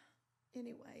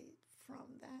anyway,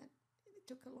 from that, it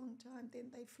took a long time.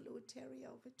 Then they flew Terry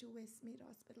over to Westmead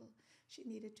Hospital. She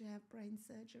needed to have brain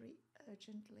surgery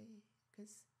urgently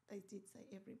because they did say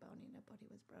every bone in her body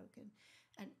was broken.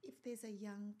 And if there's a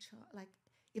young child,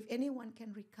 if anyone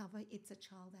can recover, it's a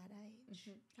child that age.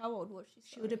 How old was she?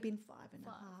 She would have been 5.5,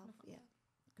 yeah,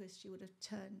 because she would have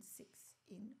turned 6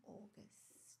 in August.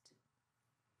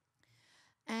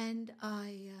 And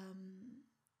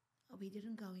we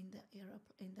didn't go in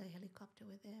the helicopter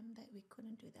with them. That we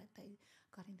couldn't do that. They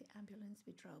got in the ambulance.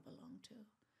 We drove along to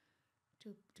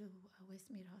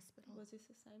Westmead Hospital. Was this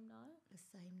the same night? The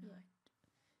same night.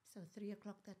 So 3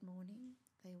 o'clock that morning,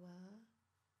 they were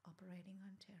operating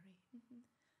on Terry.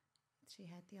 She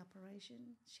had the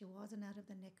operation. She wasn't out of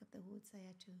the neck of the woods. They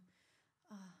had to,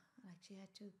 she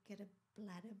had to get a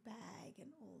bladder bag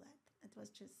and all that. It was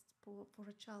just for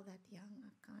a child that young.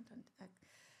 I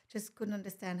just couldn't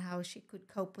understand how she could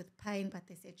cope with pain, but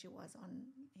they said she was on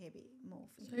heavy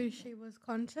morphine. So she was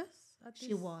conscious at this?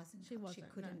 She wasn't. She wasn't.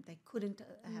 She couldn't. No. They couldn't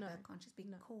have her conscious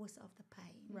because of the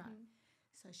pain. Right.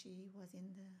 So she was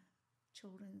in the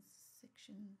children's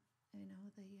section, the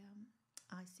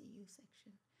ICU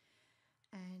section,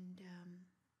 and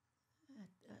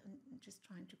just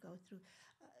trying to go through.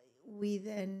 We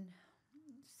then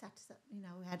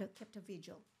kept a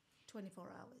vigil, 24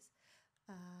 hours.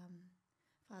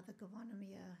 Father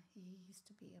Govanomir, he used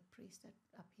to be a priest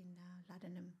up in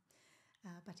Ladenham,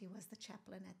 but he was the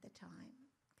chaplain at the time,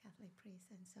 Catholic priest,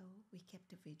 and so we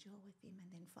kept a vigil with him. And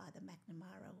then Father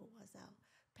McNamara, who was our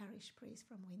parish priest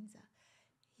from Windsor,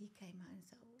 he came out, and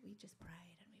so we just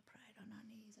prayed, and we prayed on our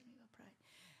knees, and we were praying.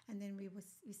 And then we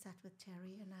sat with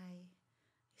Terry, and I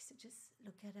used to just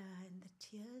look at her, and the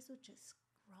tears would just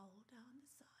roll down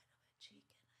the side of her cheek,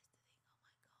 and I used to think, oh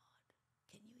my God,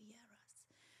 can you hear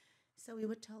us? So we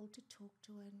were told to talk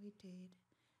to her, and we did.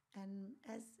 And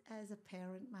as a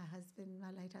parent, my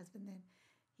late husband then,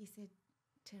 he said,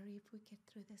 Terry, if we get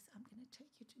through this, I'm going to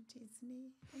take you to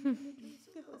Disney. I'm going to do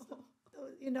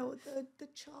the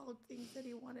child things that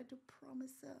he wanted to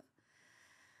promise her.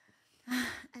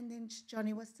 And then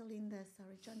Johnny was still in the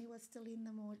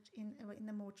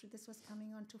mortuary. This was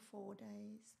coming on to 4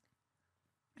 days.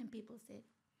 And people said,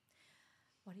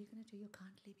 what are you going to do? You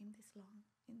can't leave him this long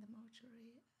in the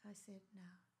mortuary. I said, no,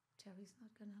 Terry's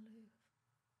not going to live.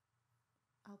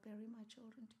 I'll bury my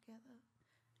children together.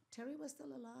 Terry was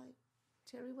still alive.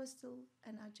 Terry was still,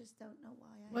 and I just don't know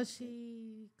why. Was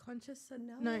she conscious?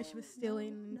 No, she was still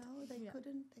in. No, they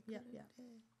couldn't.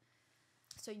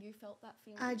 So you felt that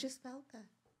feeling? I just felt that.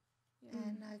 Yeah.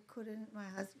 And I couldn't, my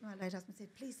late husband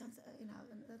said, please don't, and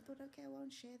I thought, okay, I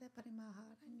won't share that, but in my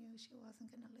heart I knew she wasn't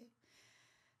going to live.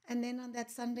 And then on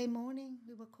that Sunday morning,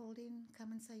 we were called in,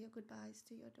 come and say your goodbyes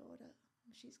to your daughter.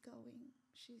 She's going.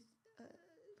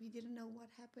 We didn't know what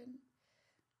happened.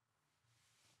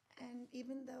 And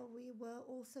even though we were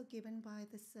also given by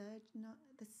the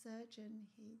surgeon,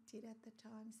 he did at the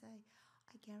time say,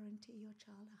 I guarantee your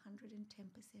child 110%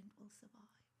 will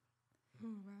survive.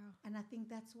 Oh, wow. And I think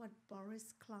that's what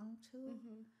Boris clung to,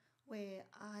 where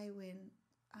I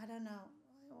don't know,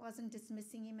 I wasn't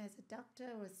dismissing him as a doctor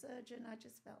or a surgeon. I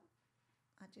just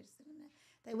didn't know.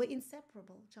 They were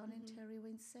inseparable. John and Terry were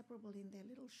inseparable in their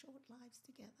little short lives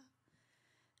together.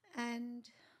 And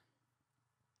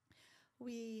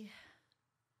 3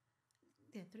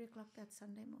 o'clock that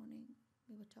Sunday morning,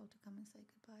 we were told to come and say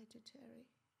goodbye to Terry.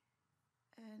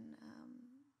 And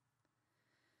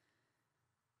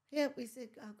we said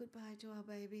our goodbye to our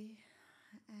baby,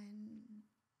 and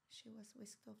she was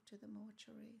whisked off to the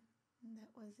mortuary, and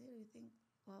that was it. We think,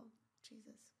 well,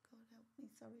 Jesus, God help me,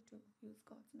 sorry to use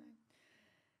God's name.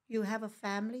 You have a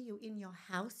family, you're in your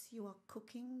house, you are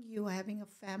cooking, you are having a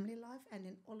family life, and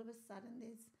then all of a sudden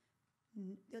there's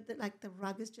like the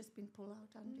rug has just been pulled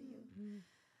out under you.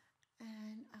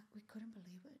 And we couldn't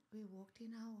believe it. We walked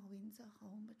in our Windsor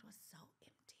home. It was so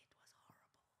empty. It was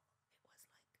horrible. It was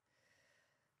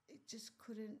like, it just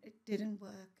couldn't, it didn't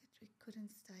work. We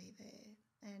couldn't stay there.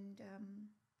 And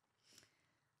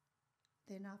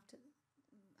then after,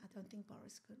 I don't think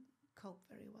Boris could cope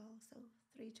very well. So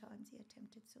 3 times he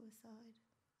attempted suicide.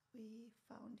 We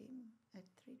found him at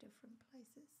 3 different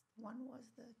places. One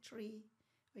was the tree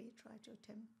where he tried to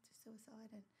attempt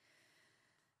suicide.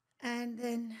 And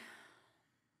then...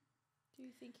 Do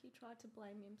you think he tried to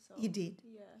blame himself? He did.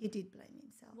 Yeah. He did blame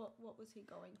himself. What was he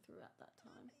going through at that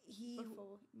time?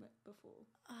 Before.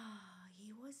 He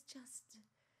was just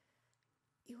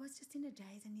in a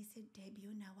daze, and he said, Deb,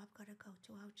 I've got to go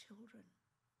to our children.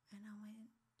 And I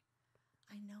went,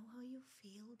 I know how you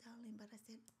feel, darling, but I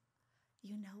said,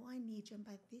 I need you. And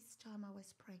by this time I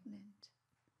was pregnant.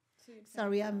 So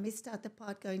sorry, I missed out the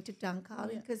part going to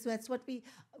Duncarlin, because that's what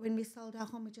when we sold our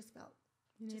home, we just felt,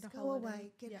 just go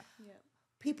away.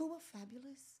 People were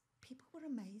fabulous. People were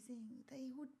amazing. They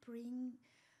would bring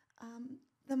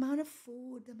the amount of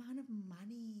food, the amount of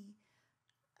money,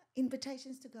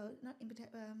 invitations to go,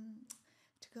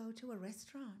 to go to a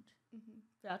restaurant.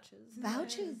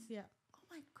 Vouchers. Yeah. Oh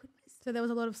my goodness. So there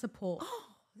was a lot of support.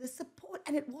 Oh, the support.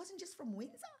 And it wasn't just from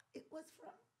Windsor. It was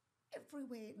from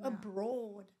everywhere,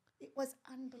 abroad. It was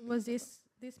unbelievable. Was this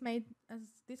made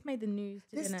the news?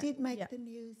 This did make the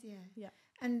news, yeah.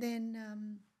 And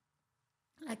then,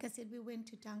 like I said, we went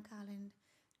to Duncarlin,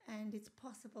 and it's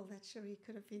possible that Cherie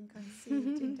could have been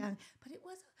conceived in Dunk. But it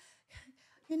was,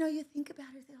 you think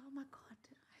about it, oh my God,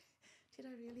 did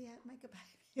I really make a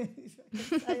baby? If I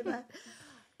can say that.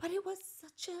 But it was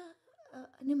such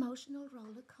an emotional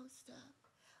roller coaster.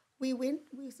 We were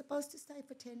supposed to stay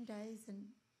for 10 days,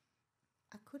 and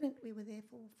we were there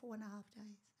for 4.5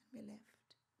 days, and we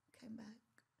left, came back.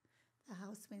 The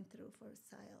house went through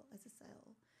as a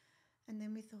sale. And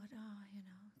then we thought,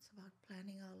 it's about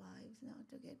planning our lives now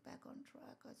to get back on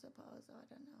track, I suppose, I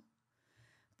don't know.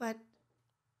 But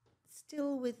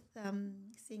still with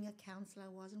seeing a counsellor, I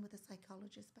wasn't with a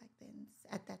psychologist back then,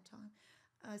 at that time.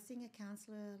 Seeing a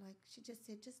counsellor, like she just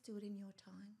said, just do it in your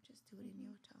time, just do it in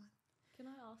your time. Can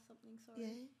I ask something, sorry?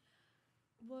 Yeah.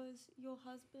 Was your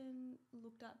husband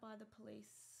looked at by the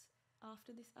police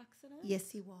after this accident? Yes,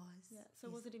 he was. Yeah. So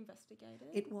yes. Was it investigated?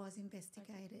 It was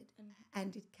investigated, okay.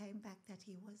 and it came back that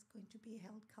he was going to be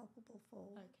held culpable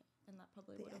for. Okay, and that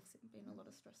probably would have been a lot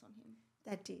of stress on him.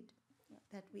 That did. Yeah.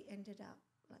 That we ended up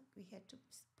we had to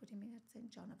put him in at St.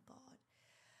 John of God,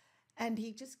 and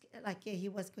he just he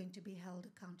was going to be held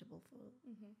accountable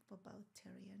for both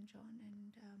Terry and John,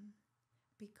 and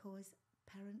because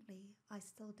apparently I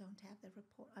still don't have the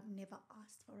report. I've never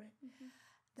asked for it.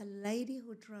 The lady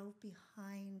who drove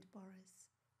behind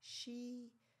Boris,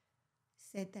 she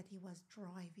said that he was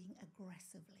driving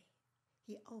aggressively.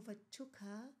 He overtook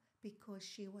her because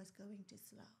she was going too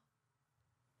slow.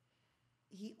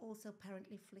 He also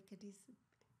apparently flickered his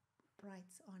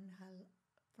brights on her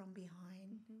from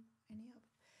behind.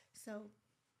 So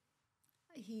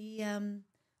he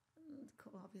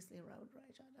obviously road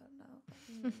rage, I don't know.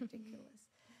 Ridiculous.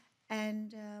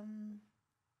 And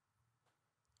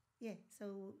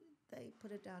so they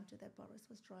put it down to that Boris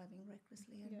was driving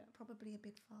recklessly and probably a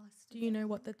bit fast. Do you know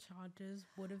what the charges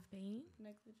would have been?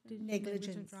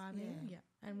 Negligent driving. Yeah.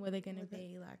 And were they going to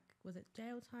be was it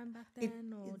jail time back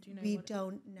then, or do you know? We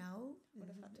don't know. Would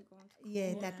have had to go on to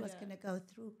court. That was going to go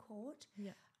through court.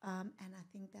 Yeah. And I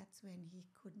think that's when he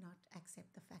could not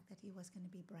accept the fact that he was going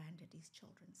to be branded his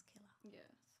children's killer.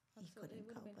 Yes. He couldn't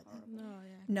cope with it. No,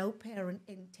 yeah. No parent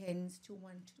intends to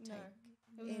want to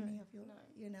take any of your,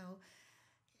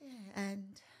 Yeah,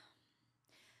 and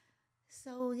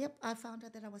So, yep, I found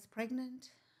out that I was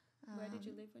pregnant. Where did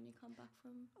you live when you come back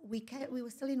from? We were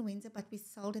still in Windsor, but we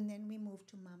sold and then we moved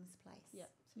to Mum's place. Yeah.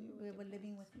 So We were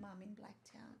living with Mum in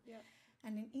Blacktown. Yeah.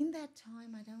 And in that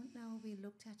time, I don't know, we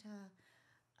looked at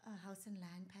a house and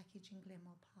land package in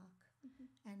Glenmore Park.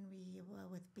 Mm-hmm. And we were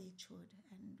with Beechwood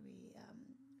and we,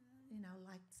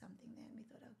 liked something there. And we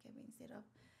thought, okay, instead of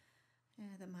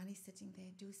the money sitting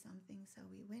there, do something. So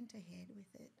we went ahead with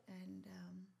it.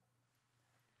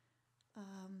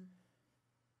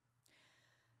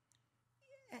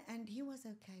 And he was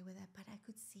okay with that, but I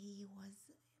could see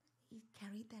he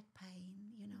carried that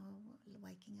pain,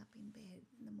 waking up in bed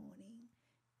in the morning.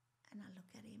 And I look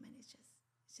at him and it's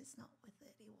just not with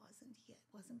it. He wasn't here,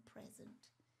 wasn't present.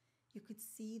 You could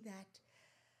see that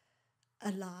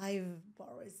alive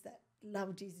Boris that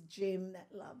loved his gym, that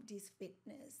loved his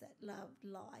fitness, that loved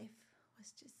life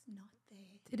was just not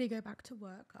there. Did he go back to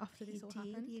work after this all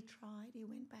happened? He tried. He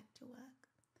went back to work.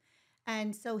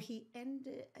 And so he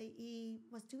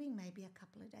was doing maybe a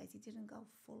couple of days. He didn't go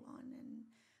full on. And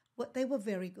they were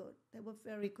very good. They were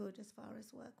very good as far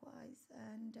as work-wise.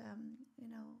 And,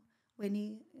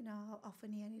 when how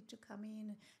often he needed to come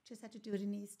in, just had to do it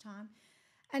in his time.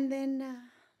 And then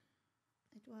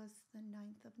it was the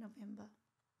 9th of November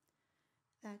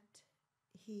that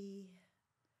he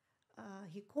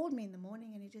called me in the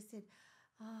morning and he just said,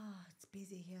 it's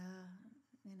busy here,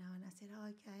 and I said,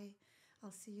 okay,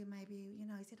 I'll see you maybe, he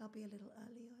said, I'll be a little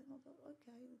early. I thought,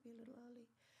 okay, it'll be a little early.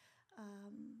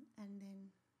 And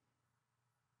then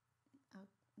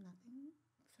nothing,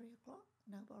 3 o'clock,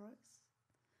 no Boris.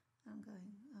 I'm going,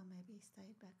 maybe he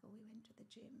stayed back or we went to the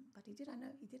gym. But he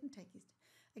didn't take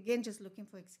again, just looking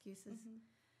for excuses. Mm-hmm.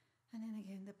 And then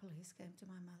again, the police came to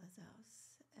my mother's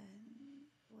house and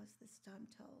was this time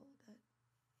told that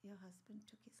your husband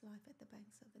took his life at the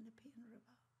banks of the Nepean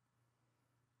River.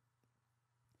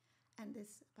 And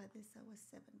by this I was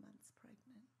 7 months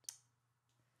pregnant.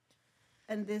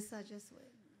 And this I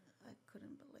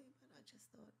couldn't believe it. I just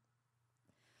thought,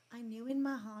 I knew in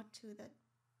my heart too that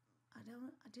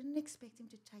I didn't expect him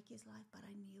to take his life, but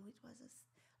I knew it was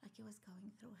like he was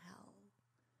going through hell.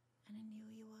 And I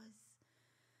knew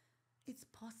it's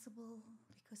possible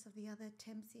because of the other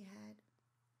attempts he had.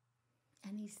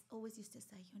 And he always used to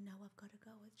say, I've got to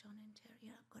go with John and Terry.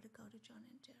 I've got to go to John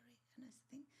and Terry. And I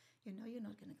think, you're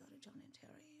not going to go to John and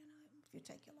Terry, if you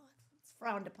take your life. It's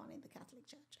frowned upon in the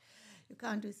Catholic Church. You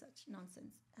can't do such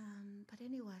nonsense. But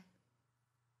anyway,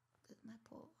 my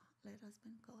poor late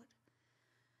husband, God.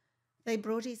 They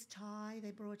brought his tie, they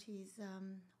brought his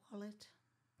wallet,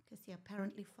 because he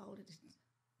apparently folded it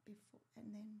before,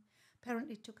 and then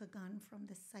apparently took a gun from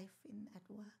the safe at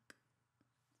work.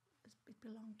 It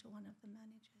belonged to one of the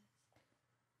managers.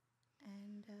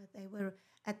 And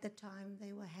at the time,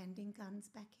 they were handing guns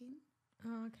back in.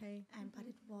 Oh, okay. But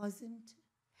it wasn't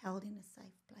held in a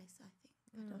safe place, I think.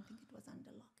 I don't think it was under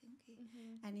lock and key.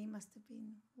 Mm-hmm. And he must have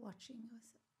been watching us.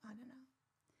 I don't know.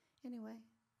 Anyway,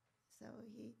 so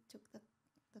he took the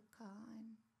car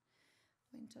and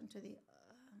went onto the,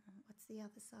 what's the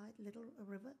other side? Little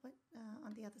River?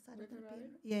 On the other side River of the Road?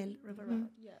 Yeah, River Road.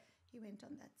 Yeah. He went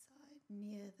on that side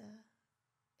near the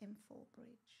M4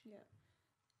 bridge. Yeah.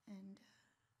 And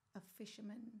a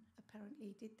fisherman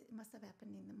apparently it must have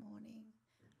happened in the morning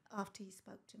after he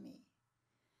spoke to me,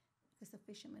 because the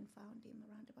fisherman found him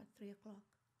around about 3 o'clock.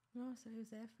 Oh, so he was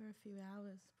there for a few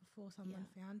hours before someone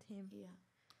found him. Yeah.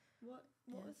 What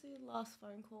was the last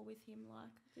phone call with him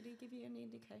like? Did he give you any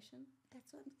indication?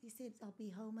 That's what he said, I'll be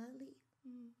home early.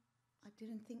 Mm. I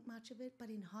didn't think much of it, but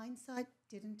in hindsight,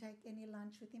 didn't take any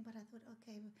lunch with him. But I thought,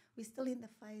 okay, we're still in the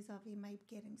phase of he may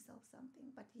get himself something,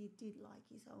 but he did like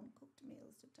his home cooked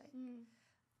meals to take,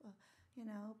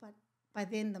 but by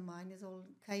then the mind is all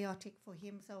chaotic for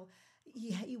him. So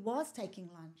he was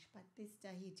taking lunch, but this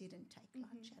day he didn't take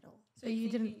lunch at all. So you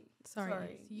didn't, so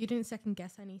you didn't second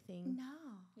guess anything?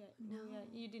 No. Yeah, no. Well, yeah,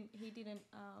 he didn't,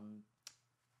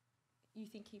 you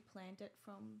think he planned it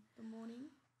from the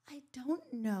morning? I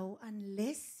don't know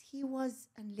unless he was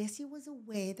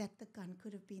aware that the gun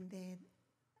could have been there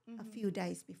a few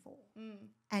days before,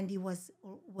 and he was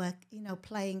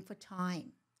playing for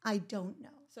time. I don't know.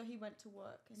 So he went to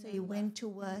work. So he went to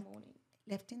work,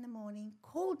 left in the morning,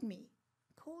 called me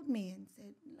and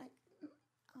said,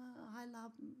 hi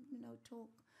love,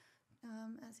 talk.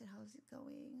 I said, how's it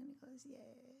going? And he goes, yeah,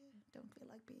 don't feel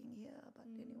like being here, but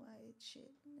anyway, it's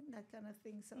shit, that kind of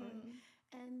thing, sorry.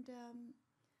 And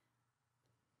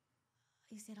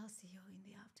he said, I'll see you in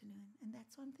the afternoon. And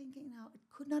that's what I'm thinking now. It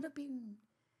could not have been,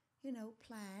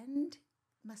 planned.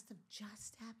 Must have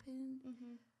just happened.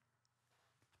 Mm-hmm.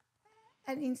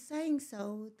 And in saying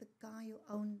so, the guy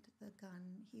who owned the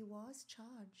gun, he was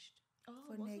charged Oh,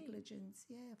 for was he? negligence,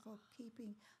 for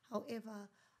keeping. However,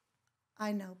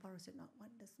 I know Boris did not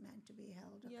want this man to be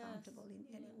held accountable in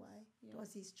any way. It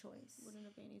was his choice. Wouldn't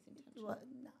have been his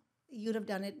intention. No, you'd have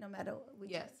done it no matter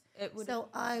which. Yes, it would. So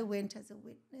I went as a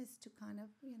witness to kind of,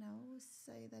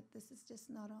 say that this is just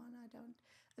not on. I don't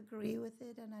agree with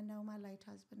it, and I know my late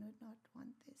husband would not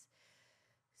want this.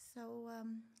 So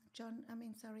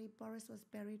Boris was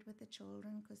buried with the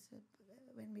children because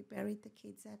when we buried the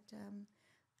kids at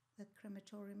the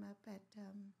crematorium up at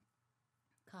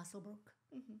Castlebrook,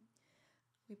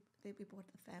 we bought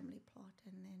the family plot,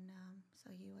 and then so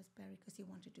he was buried because he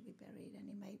wanted to be buried, and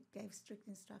he gave strict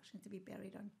instructions to be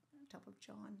buried on top of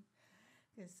John,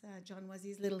 because John was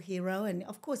his little hero, and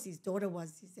of course his daughter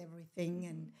was his everything,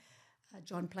 and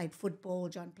John played football,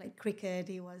 John played cricket.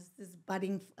 He was this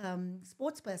budding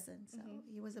sports person, so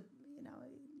he was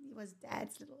he was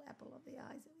Dad's little apple of the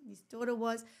eyes, and his daughter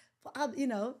was for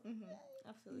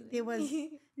Absolutely. There was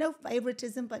no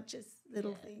favoritism, but just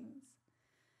little things.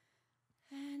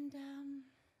 And,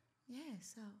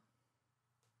 so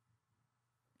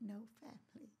no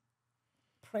family.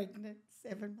 Pregnant,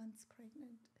 7 months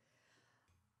pregnant.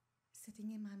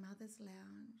 Sitting in my mother's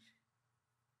lounge.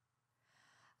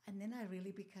 And then I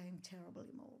really became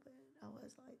terribly morbid. I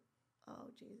was like, oh,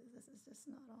 Jesus, this is just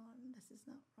not on. This is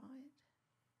not right.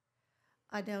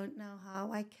 I don't know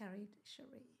how I carried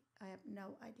Cherie. I have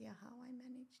no idea how I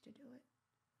managed to do it.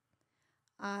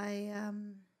 I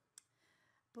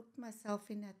booked myself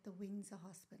in at the Windsor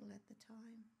Hospital at the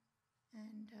time,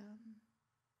 and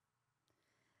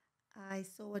I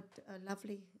saw a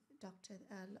lovely doctor,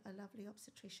 a lovely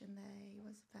obstetrician there. He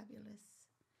was fabulous,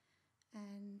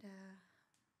 and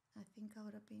I think I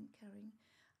would have been carrying.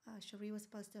 Cherie was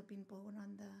supposed to have been born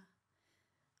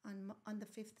on the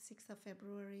 5th, 6th of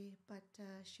February, but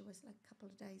she was like 10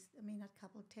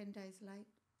 days late.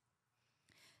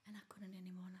 And I couldn't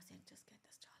anymore, and I said, just get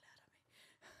this child out of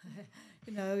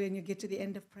me. And you get to the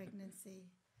end of pregnancy.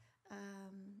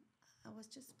 I was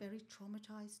just very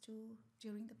traumatized too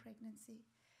during the pregnancy.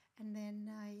 And then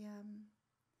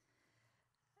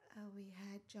we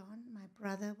had John. My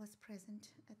brother was present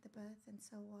at the birth, and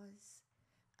so was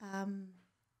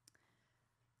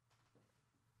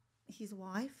his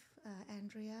wife,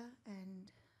 Andrea,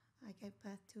 and I gave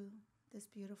birth to this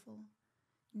beautiful,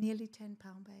 nearly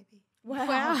 10-pound baby.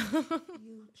 Wow.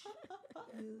 Huge.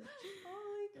 Holy crap.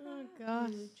 Oh,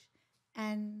 gosh. Huge.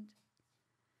 And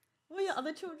were your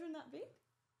other children that big?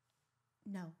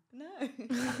 no. No.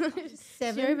 She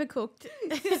 7 overcooked.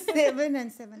 7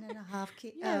 and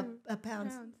 7.5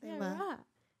 pounds. They Yeah, were. right.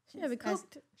 She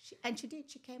overcooked. She did.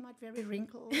 She came out very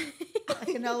wrinkled, like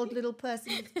an old little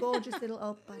person with gorgeous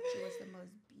little but she was the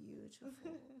most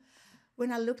beautiful.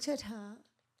 When I looked at her,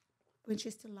 when she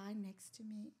used to lie next to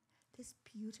me, this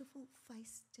beautiful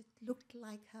face just looked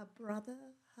like her brother,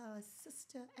 her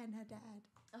sister, and her dad.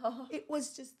 Oh. It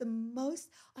was just the most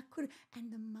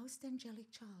and the most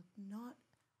angelic child.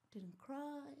 Didn't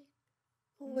cry.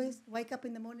 Always wake up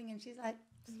in the morning and she's like,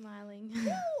 Smiling.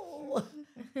 oh,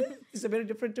 it's very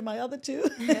different to my other two.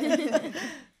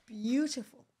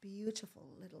 Beautiful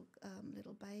little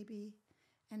baby.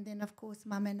 And then, of course,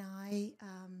 Mum and I,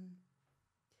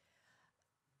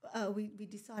 we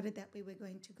decided that we were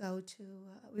going to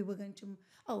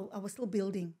I was still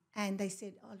building. And they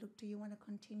said, oh, look, do you want to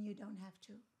continue? You don't have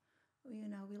to.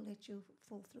 We'll let you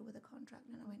fall through with the contract.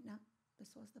 And I went, no,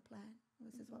 this was the plan.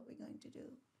 This is what we're going to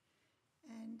do.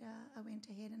 And I went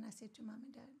ahead and I said to Mum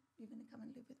and Dad, you're going to come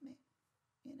and live with me,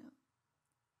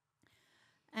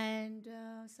 And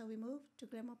so we moved to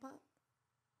Glenmore Park.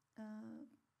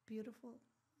 Beautiful.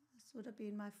 This would have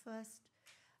been my first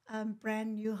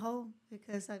brand new home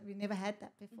because we never had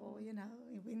that before,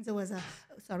 Windsor was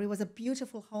a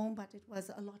beautiful home, but it was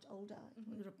a lot older.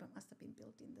 It must have been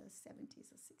built in the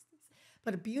 70s or 60s.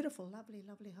 But a beautiful, lovely,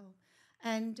 lovely home.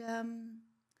 And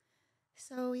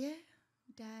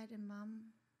Dad and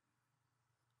Mum,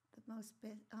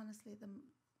 honestly,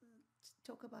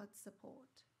 talk about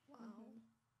support. Wow.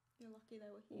 You're lucky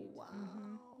they were here.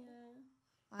 Wow. Yeah.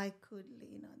 I could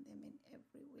lean on them in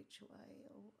every which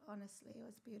way. Honestly, it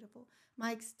was beautiful.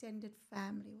 My extended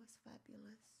family was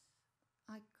fabulous.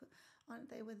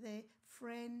 They were there.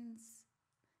 Friends,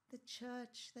 the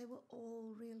church, they were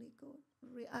all really good.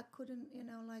 I couldn't,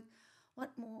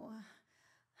 what more?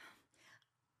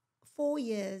 4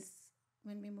 years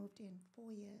when we moved in,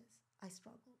 4 years, I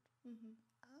struggled.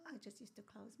 I just used to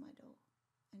close my door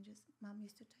and Mum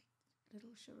used to take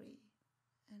little Cherie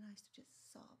and I used to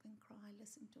just sob and cry,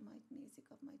 listen to my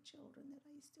music of my children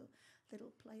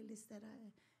little playlist that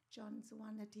John's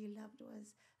one that he loved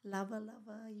was "Lover,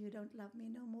 lover, you don't love me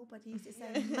no more." But he used to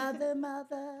say, "Mother,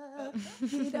 mother,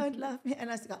 you don't love me." And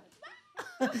I used to go,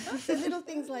 so little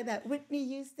things like that. Whitney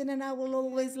Houston and "I will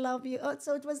always love you." Oh,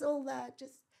 so it was all that,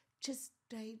 just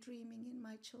daydreaming in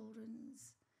my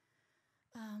children's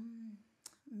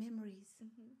memories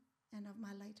and of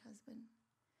my late husband.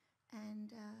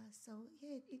 And so,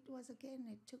 yeah, it was, again,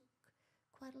 it took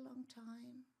quite a long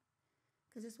time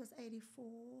because this was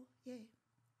 84, yeah.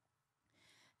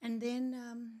 And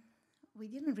then we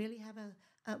didn't really have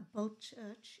a boat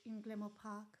church in Glenmore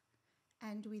Park.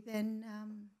 And we then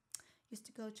used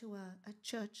to go to a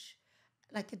church,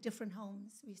 like at different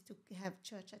homes. We used to have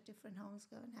church at different homes,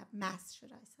 go and have mass,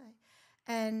 should I say.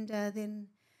 And then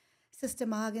Sister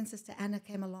Marg and Sister Anna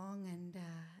came along, and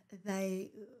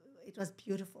it was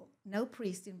beautiful. No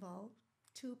priest involved,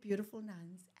 2 beautiful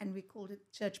nuns, and we called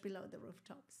it Church Below the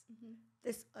Rooftops.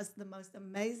 This was the most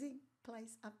amazing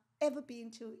place I've ever been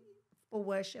to for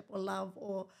worship or love,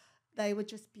 or they were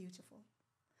just beautiful.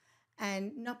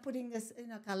 And not putting this,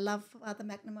 I love Father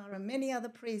McNamara and many other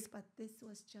priests, but this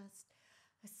was just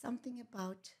something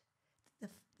about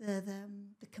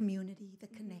the community, the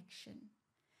connection.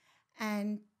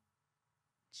 And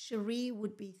Cherie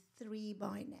would be 3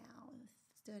 by now,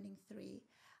 turning 3.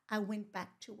 I went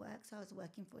back to work, so I was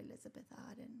working for Elizabeth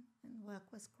Arden, and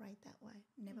work was great that way.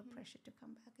 Never pressured to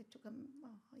come back. It took them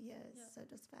years, so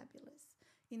it was fabulous.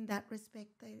 In that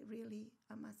respect, they really,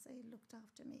 I must say, looked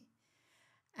after me.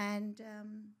 And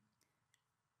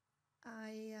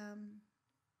I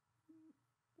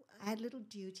had little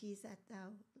duties at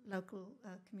our local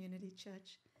community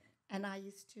church, and I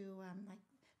used to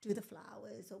do the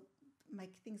flowers or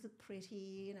make things look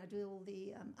pretty, do all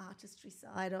the artistry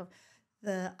side of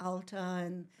the altar,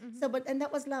 and and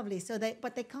that was lovely. So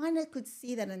they kind of could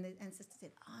see that, and Sister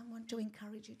said, "I want to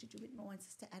encourage you to do it more." And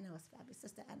Sister Anna was fabulous,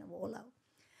 Sister Anna Warlow,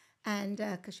 and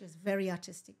because she was very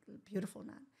artistic, beautiful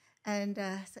nun. And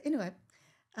so anyway,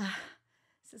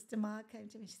 Sister Ma came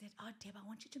to me. She said, "Oh, Deb, I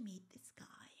want you to meet this guy."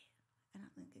 And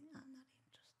I'm thinking, I'm not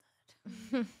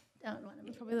interested. Don't want to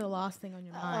meet Probably the last thing on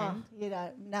your mind.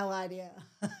 No idea.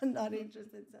 Not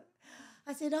interested. So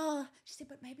I said, she said,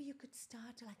 "But maybe you could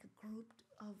start like a group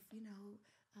of,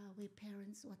 where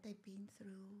parents, what they've been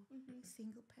through,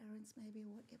 single parents maybe,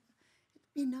 or whatever.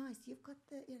 It'd be nice. You've got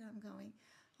the, I'm going,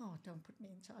 oh, don't put me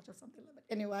in charge of something like that.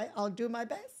 Anyway, I'll do my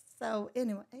best." So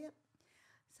anyway, yep.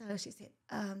 So she said,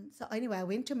 so anyway, I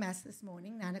went to Mass this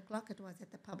morning, 9 o'clock. It was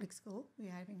at the public school. We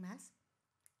were having Mass.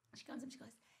 She comes and she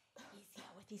goes, "He's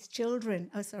here with his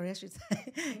children." Oh, sorry, I should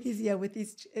say. "He's here with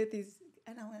his.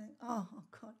 And I went, oh,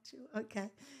 God, too. Okay.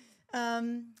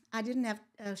 I didn't have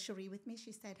Cherie with me.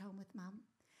 She stayed home with Mum.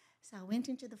 So I went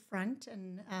into the front,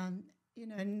 and,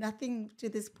 nothing to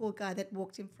this poor guy that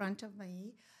walked in front of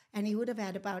me. And he would have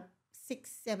had about 6,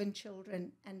 7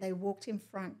 children, and they walked in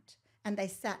front, and they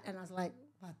sat, and I was like,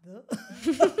 "What the?"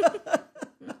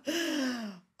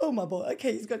 Oh, my boy.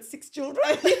 Okay, he's got 6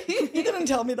 children. You didn't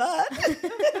tell me that.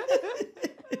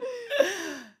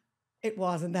 It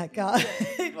wasn't that guy.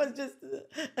 It was just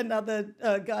another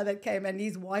guy that came, and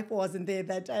his wife wasn't there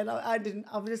that day. And I didn't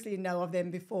obviously know of them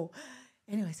before.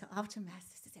 Anyway, so after Mass,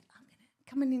 Sister said, "I'm going to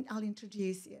come in, I'll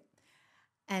introduce you."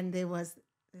 And there was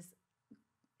this,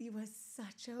 he was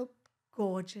such a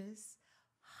gorgeous,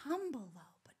 humble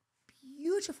though, but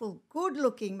beautiful,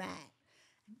 good-looking man.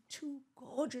 And 2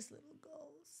 gorgeous little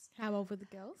girls. How old were the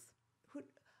girls?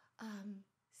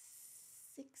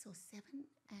 6 or 7,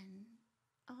 and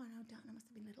Dana must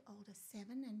have been a little older,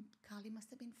 7, and Carly must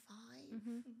have been 5.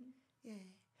 Yeah.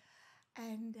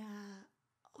 And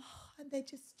and they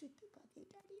just stood there by their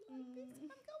daddy like this. And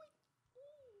I'm going,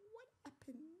 "What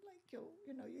happened? Like,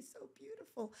 you're so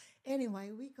beautiful."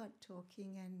 Anyway, we got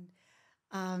talking,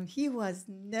 and he was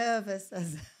nervous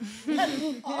as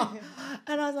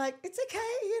and I was like, "It's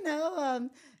okay,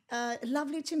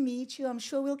 lovely to meet you. I'm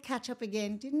sure we'll catch up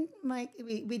again."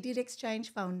 We did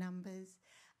exchange phone numbers.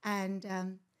 And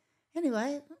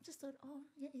anyway, I just thought, oh,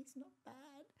 yeah, he's not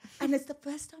bad. And it's the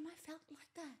first time I felt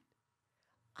like that.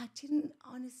 I didn't,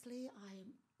 honestly,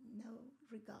 no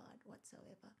regard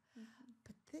whatsoever.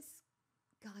 But this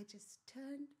guy just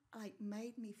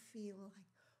made me feel like,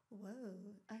 whoa.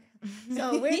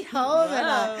 So I went home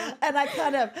and I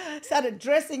kind of started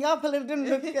dressing up a little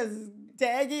bit because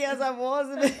daggy as I was.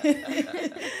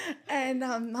 And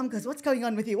Mum goes, "What's going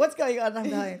on with you? What's going on?" I'm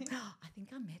going, "I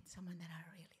think I met someone that I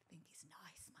really think is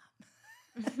nice, Mum."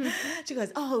 She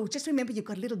goes, "Oh, just remember you've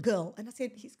got a little girl." And I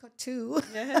said, "He's got 2.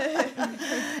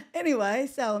 Anyway,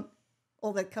 so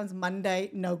all that comes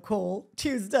Monday, no call.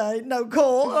 Tuesday, no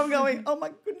call. I'm going, oh,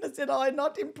 my goodness, did I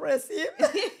not impress him?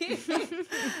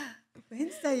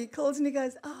 Wednesday he calls and he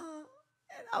goes, oh,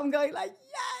 and I'm going like,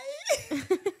 yay.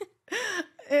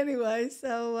 Anyway,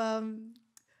 so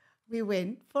we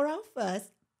went for our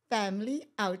first family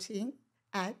outing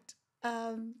at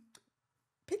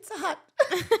Pizza Hut.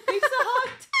 Pizza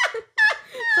Hut.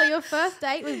 So your first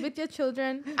date was with your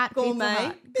children at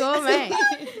Gourmet. Pizza Hut. Gourmet.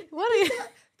 What are you?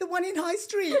 The one in High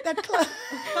Street, that club.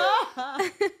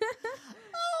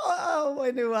 Oh,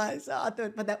 anyway, so I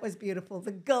thought, but that was beautiful.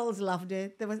 The girls loved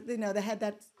it. There was, they had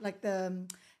that like the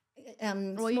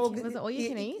Was it all you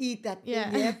can eat? Eat that.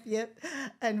 Yeah. Thing. Yep.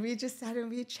 And we just sat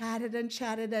and we chatted.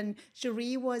 And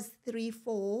Cherie was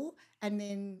 3-4, and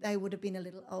then they would have been a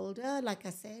little older, like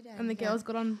I said. And the girls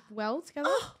got on well together.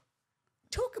 Oh,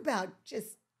 talk about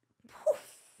just. Poof.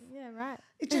 Yeah, right.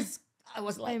 It just. I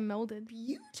was like They melded.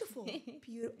 beautiful,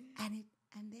 beautiful, and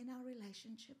then our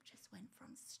relationship just went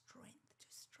from strength to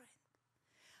strength.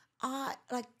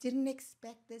 I didn't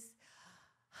expect this.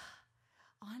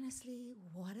 Honestly,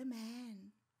 what a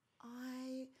man!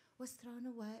 I was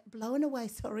blown away.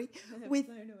 Sorry, with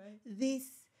this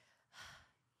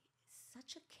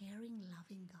such a caring,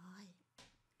 loving guy,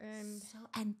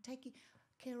 and taking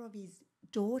care of his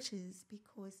daughters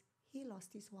because he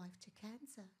lost his wife to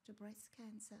cancer, to breast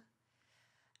cancer.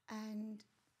 And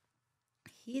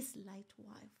his late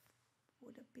wife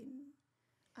would have been,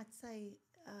 I'd say,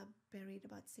 buried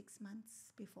about 6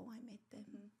 months before I met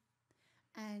them.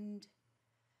 And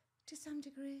to some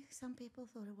degree, some people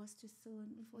thought it was too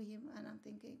soon for him. And I'm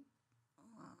thinking,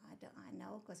 I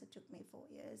know, because it took me 4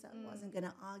 years. I wasn't going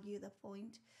to argue the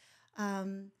point.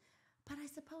 But I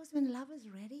suppose when love is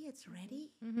ready, it's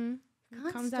ready. Mm-hmm. You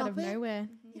can't Comes stop out of nowhere.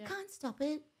 You can't stop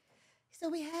it. So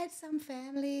we had some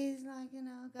families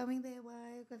going their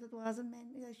way because it wasn't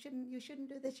meant. You shouldn't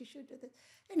do this. You should do this.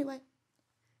 Anyway,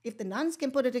 if the nuns can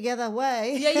put it together,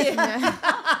 way.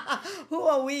 Yeah. Who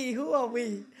are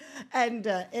we? And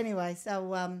anyway,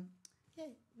 so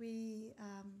we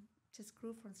just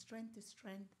grew from strength to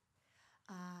strength.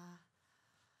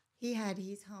 He had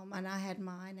his home and I had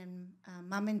mine, and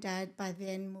Mum and Dad by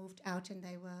then moved out and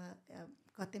they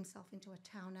got themselves into a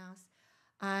townhouse.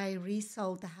 I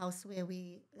resold the house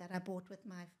that I bought with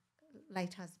my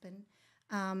late husband,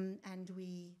 and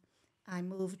I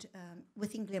moved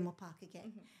within Glenmore Park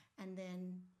again. And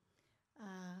then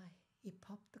he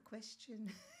popped the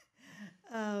question.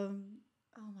 Oh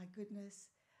my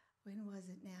goodness, when was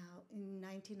it now? In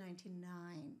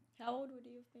 1999. How old would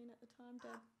you have been at the time,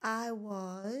 Deb? I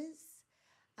was,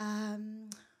 let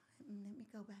me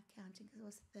go back counting because I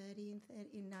was 30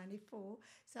 in 94.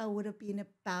 So I would have been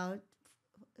about,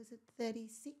 is it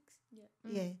 36?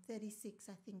 Yeah, 36,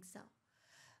 I think so.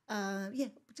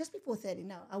 Just before 30.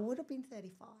 No, I would have been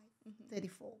 35,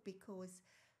 34 because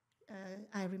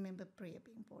I remember Priya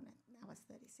being born I was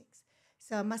 36.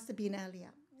 So I must have been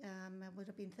earlier. I would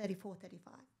have been 34,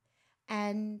 35.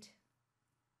 And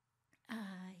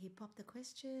he popped the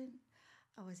question.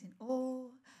 I was in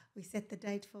awe. We set the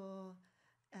date for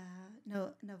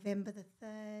November the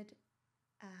 3rd,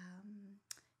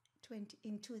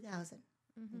 2000.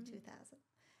 In 2000.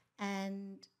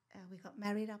 And we got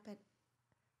married up at,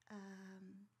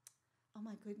 oh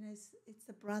my goodness, it's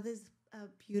the brothers'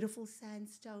 beautiful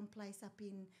sandstone place up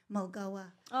in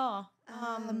Mulgoa. Oh,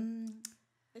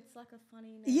 it's like a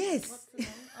funny name. Yes. What's the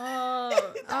name?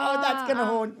 Oh, that's going to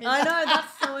haunt me. I know,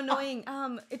 that's so annoying.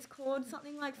 It's called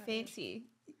something like Fancy.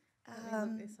 Let me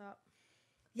look this up.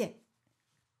 Yeah.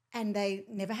 And they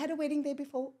never had a wedding there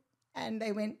before. And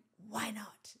they went, why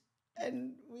not?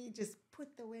 And we just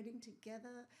put the wedding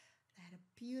together. They had a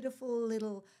beautiful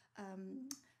little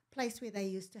place where they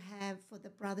used to have for the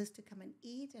brothers to come and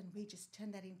eat, and we just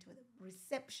turned that into a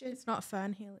reception. It's not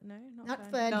Fernhill, no, not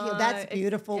Fernhill. That's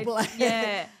beautiful.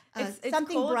 Yeah, it's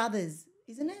something called Brothers,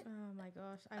 isn't it? Oh my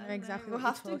gosh, I know exactly. We'll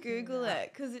what have you're to talking Google about.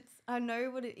 it because I know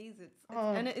what it is.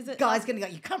 And is it guys gonna go,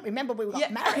 you can't remember we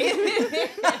got married.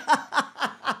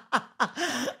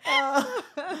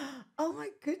 Oh my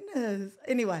goodness.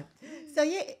 Anyway, so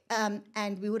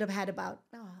and we would have had about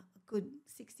a good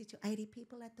 60 to 80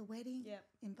 people at the wedding. Yep.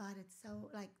 Invited, so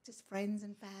just friends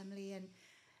and family,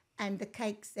 and the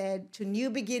cake said to new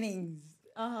beginnings.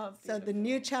 So the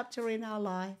new chapter in our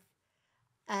life.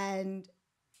 And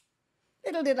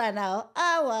little did I know,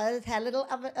 I had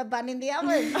a bun in the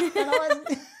oven. And I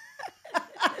was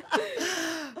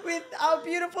with our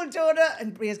beautiful daughter.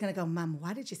 And Bria's going to go, Mum,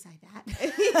 why did you say that?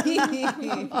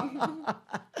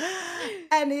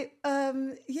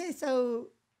 And so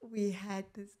we had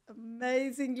this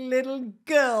amazing little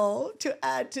girl to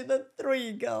add to the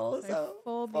 3 girls. So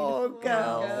 4 4 beautiful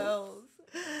girls.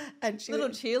 And she Little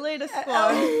cheerleader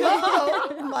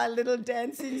squad. my little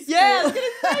dancing school. Yeah, I was gonna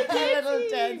say My little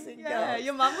dancing Yeah, girl.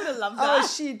 your mum would have loved Oh, that.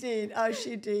 she did. Oh,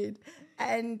 she did.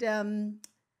 And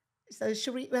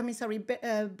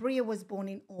Bria was born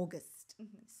in August.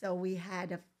 So we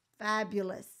had a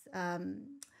fabulous,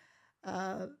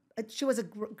 she was a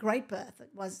great birth.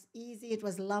 It was easy. It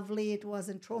was lovely. It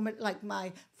wasn't like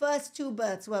my first 2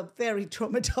 births were very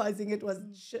traumatizing. It was,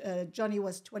 Johnny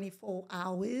was 24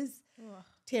 hours. Ugh.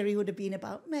 Terry would have been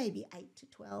about maybe 8 to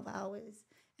 12 hours.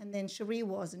 And then Cherie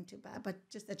wasn't too bad, but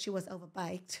just that she was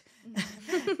overbaked.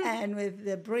 And with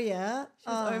the Bria, She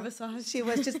was oversized. she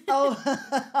was just,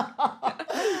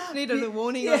 Needed a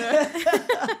warning on her.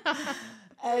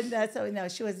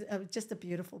 And she was just a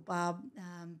beautiful bub,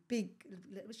 big.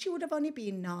 She would have only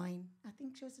been 9. I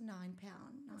think she was 9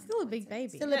 pound. Still a big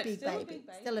baby. Still a big baby.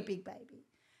 Still a big baby.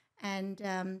 And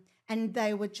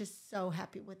they were just so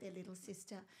happy with their little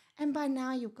sister. And by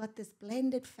now you've got this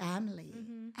blended family,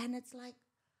 and it's like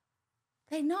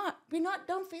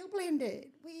don't feel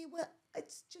blended.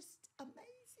 It's just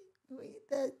amazing.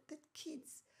 The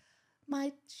kids,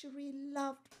 my Cherie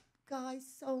loved Guy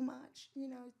so much. You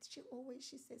know,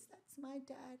 she says, that's my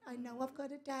dad. I know I've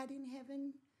got a dad in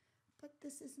heaven, but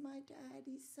this is my dad.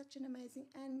 He's such an amazing.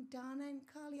 And Dana and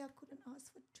Carly, I couldn't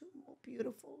ask for 2 more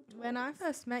beautiful daughters. When I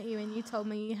first met you and you told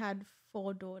me you had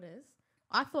 4 daughters,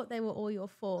 I thought they were all your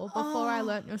 4 before I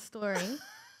learnt your story.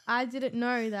 I didn't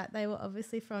know that they were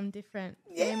obviously from different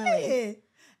families.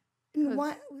 And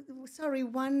when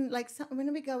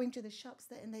we go into the shops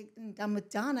and I'm with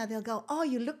Dana, they'll go, "Oh,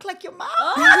 you look like your mum."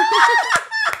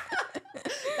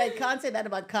 They can't say that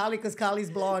about Carly because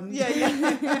Carly's blonde.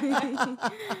 Yeah.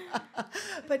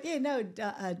 But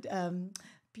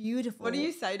beautiful. What do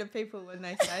you say to people when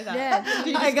they say that? Yeah. Do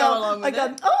you just go along with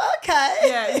it? "Oh, okay."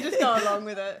 Yeah, you just go along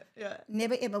with it. Yeah.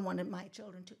 Never ever wanted my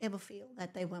children to ever feel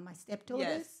that they were my stepdaughters.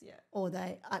 Yes, yeah. Or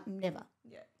never.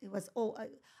 Yeah. It was all,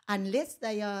 unless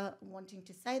they are wanting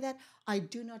to say that, I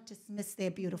do not dismiss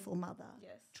their beautiful mother.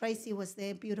 Yes. Tracy was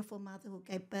their beautiful mother who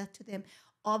gave birth to them.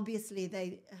 Obviously,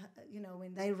 they,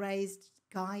 when they raised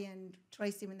Guy and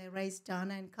Tracy, when they raised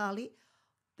Dana and Carly,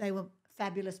 they were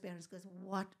fabulous parents because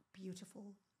what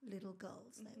beautiful little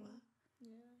girls they were.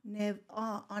 Yeah.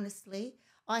 Honestly,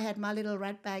 I had my little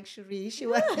rat bag, Cherie. She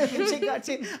got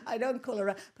to, I don't call her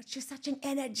a, but she's such an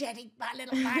energetic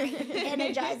little bunny,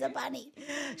 energizer bunny.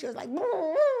 She was like,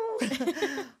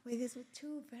 these were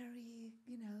 2 very,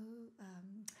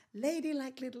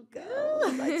 ladylike little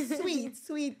girls, like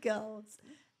sweet girls.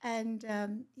 And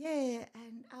and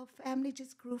our family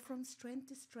just grew from strength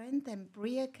to strength. And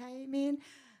Bria came in,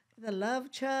 the love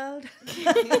child.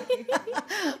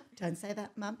 Don't say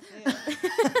that, Mum. Yeah.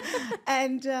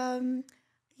 And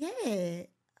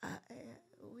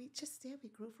we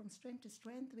grew from strength to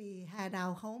strength. We had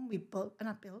our home. We bought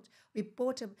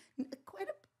quite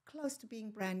a close to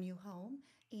being brand new home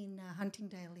in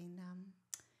Huntingdale in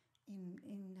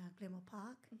Glenmore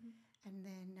Park, and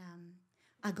then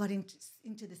I got into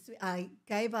I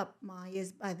gave up my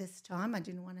years by this time. I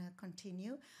didn't want to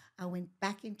continue. I went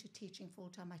back into teaching full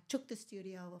time. I took the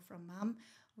studio over from Mum.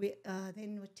 We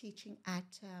then were teaching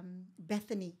at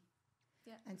Bethany.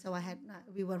 Yeah. And so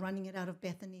we were running it out of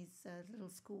Bethany's little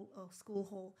school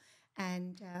hall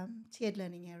and tiered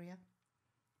learning area.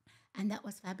 And that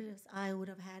was fabulous. I would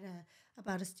have had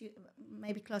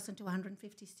maybe closer to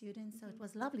 150 students. So it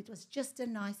was lovely. It was just a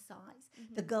nice size.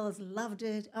 The girls loved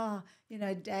it.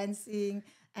 Dancing.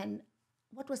 And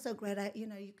what was so great,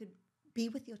 you could be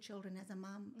with your children as a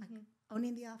mum. Like only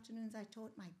in the afternoons I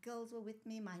taught. My girls were with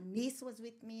me. My niece was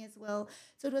with me as well.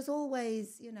 So it was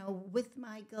always, with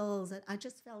my girls. I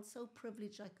just felt so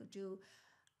privileged I could do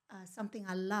something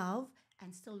I love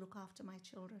and still look after my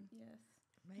children. Yes,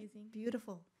 amazing.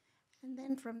 Beautiful. And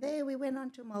then from there we went on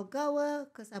to Mulgoa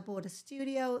because I bought a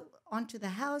studio onto the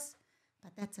house.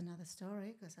 But that's another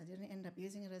story because I didn't end up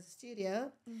using it as a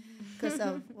studio because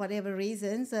of whatever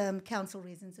reasons, council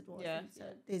reasons it wasn't. Yeah,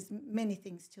 so there's many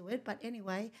things to it. But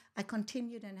anyway, I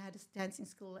continued and had a dancing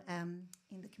school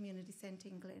in the community centre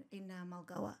in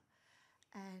Mulgoa.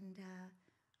 And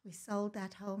we sold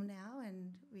that home now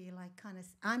and we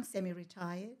I'm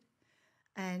semi-retired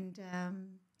and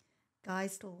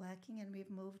Guy's still working and we've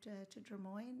moved to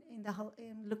Drummoyne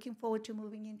looking forward to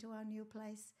moving into our new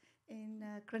place in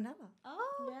Cronulla.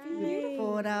 Oh,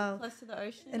 beautiful. Close to the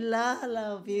ocean.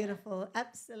 Beautiful. Yeah.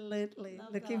 Absolutely.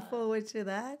 Love looking that. forward to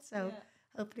that. So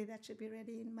hopefully that should be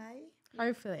ready in May.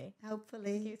 Hopefully.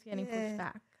 Keeps getting pushed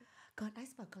back. God, I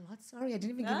spoke a lot. Sorry, I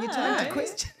didn't even give you time to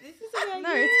question. This is about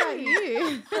No, it's about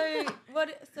you.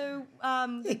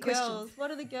 The girls,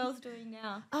 what are the girls doing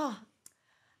now? Oh,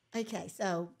 okay.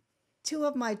 So two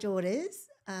of my daughters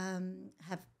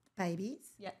have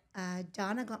babies. Yeah.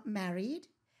 Dana got married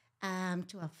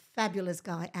to a fabulous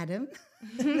guy, Adam.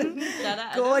 Shout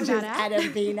out, Gorgeous Shout out.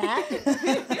 Adam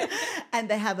Beenat. And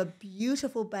they have a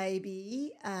beautiful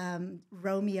baby,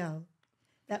 Romeo.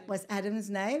 That was Adam's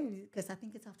name because I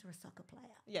think it's after a soccer player.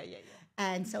 Yeah.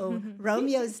 And so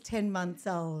Romeo's 10 months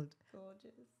old.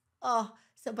 Gorgeous. Oh,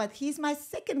 but he's my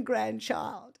second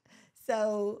grandchild.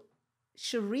 So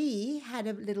Cherie had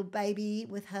a little baby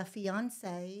with her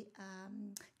fiance,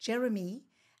 Jeremy,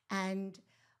 and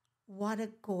what a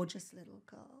gorgeous little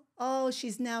girl. Oh,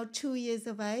 she's now 2 years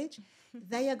of age.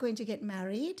 They are going to get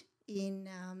married in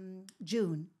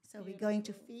June. So we're going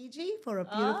to Fiji for a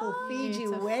beautiful Fiji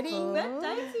beautiful. wedding. Where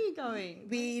dates are you going?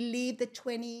 We leave the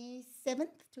 27th, 26th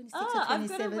or 27th. I've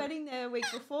got a wedding there a week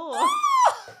before.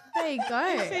 There you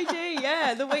go. Fiji,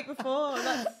 yeah, the week before.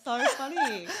 That's so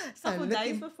funny. So Couple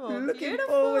days before. looking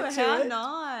Beautiful. forward to How it.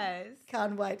 nice.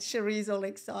 Can't wait. Cherie's all I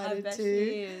excited bet too.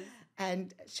 she is.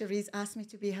 And Cherie's asked me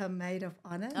to be her maid of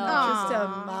honor, Aw. not just her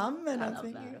mum. And I I'm love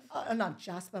thinking, that. oh, not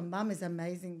just, but mum is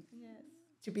amazing. Yes.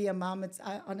 To be a mum,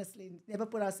 I honestly never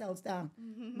put ourselves down.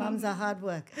 Mums are hard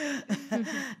work.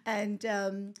 And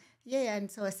and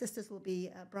so her sisters will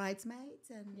be bridesmaids.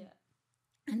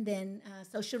 And then,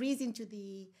 so Cherie's into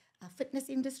the fitness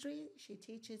industry. She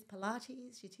teaches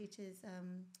Pilates. She teaches, there's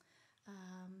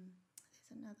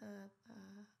another,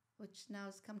 which now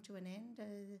has come to an end,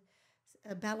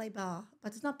 a ballet bar.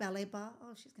 But it's not ballet bar.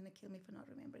 Oh, she's going to kill me for not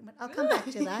remembering. But I'll come back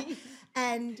to that.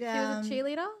 And She was a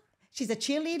cheerleader. she's a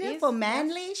cheerleader Yes, for yes,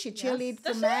 Manly. She cheerlead for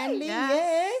Does she? Manly. Yes.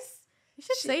 Yes. You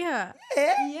should see her.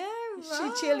 Yeah. Yeah,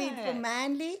 right. She cheerlead for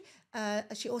Manly.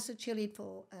 She also cheerlead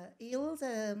for Eels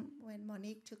when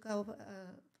Monique took over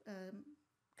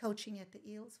coaching at the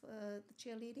Eels for the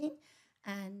cheerleading.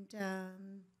 And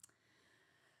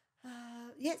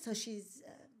so she's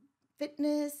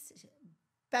fitness,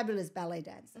 fabulous ballet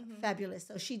dancer, fabulous.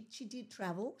 So she did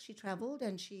travel. She traveled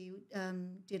and she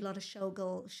did a lot of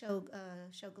showgirl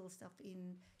stuff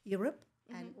in Europe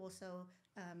and also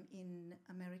in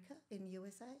America, in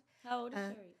USA. How old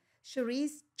is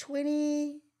Cherie's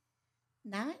 29.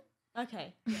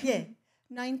 Okay. Yeah,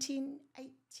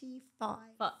 1985.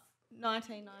 But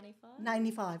 1995?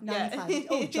 95. Yeah.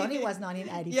 Oh, Johnny was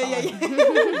 1985.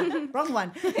 Yeah. Wrong one.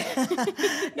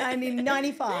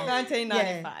 1995.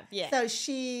 1995, yeah. So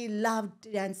she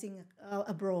loved dancing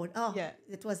abroad. Oh, Yeah.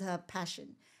 it was her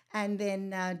passion. And then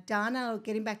Dana,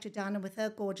 getting back to Dana with her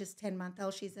gorgeous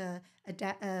 10-month-old, she's a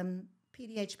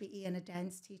PDHPE and a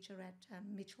dance teacher at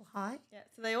Mitchell High. Yeah,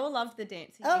 so they all loved the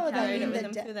dancing. Oh, and they carried it mean with the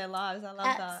them da- through their lives. I love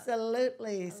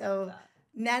Absolutely. that. So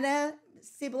Nana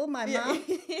Sybil, my mum,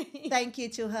 thank you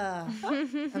to her.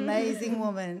 Amazing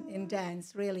woman in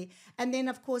dance, really. And then,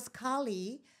 of course,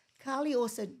 Carly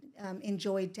also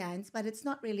enjoyed dance, but it's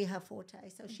not really her forte.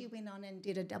 So she went on and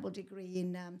did a double degree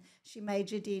in, she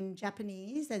majored in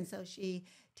Japanese, and so she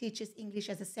teaches English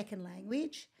as a second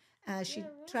language. She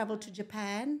traveled to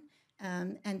Japan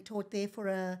and taught there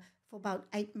for about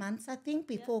 8 months, I think,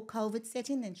 before COVID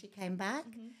set in. Then she came back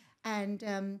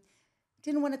and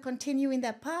didn't want to continue in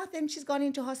that path, and she's gone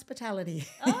into hospitality.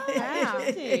 Oh,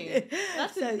 interesting.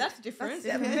 That's different.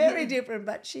 That's very different,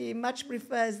 but she much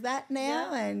prefers that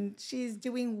now, and she's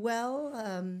doing well.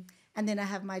 And then I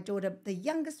have my daughter, the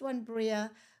youngest one, Bria,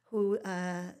 who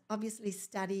obviously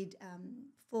studied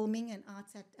filming and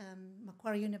arts at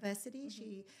Macquarie University.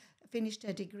 She finished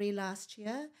her degree last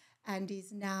year and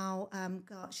is now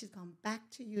she's gone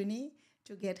back to uni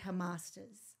to get her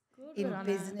master's in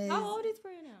business. How old is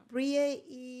Bria now? Bria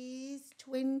is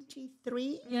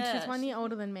 23. Yeah. She's 1 year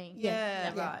older than me.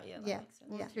 Yeah, right. Yeah, that makes sense.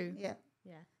 Well, true. Yeah.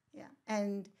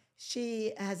 And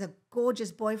she has a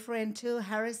gorgeous boyfriend too,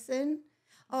 Harrison.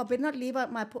 Oh, but not leave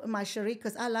out my Cherie,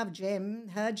 because I love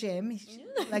her gem.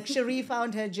 Like Cherie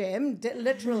found her gem,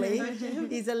 literally.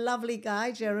 He's a lovely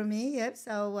guy, Jeremy. Yep.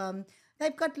 So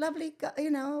they've got lovely,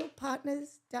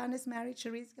 partners. Dana's married.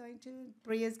 Cherie's going to.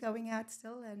 Bria's going out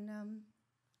still, and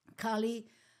Carly,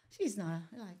 she's not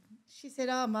she said,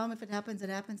 "Oh, Mom, if it happens, it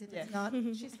happens. If it's not,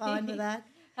 she's fine with that."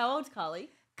 How old's Carly?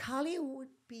 Carly would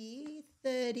be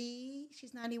 30.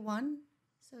 She's 91.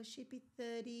 So she'd be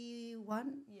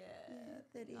 31. Yeah.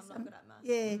 30 I'm some. not good at maths.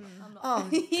 Yeah. I'm not. Oh,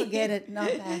 forget it.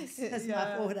 Not maths. That's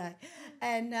my forte.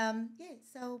 And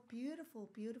so beautiful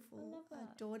I love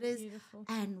that. daughters. Beautiful.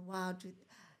 And wow,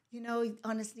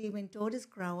 honestly, when daughters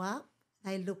grow up,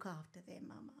 they look after their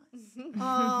mamas.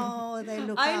 Oh, they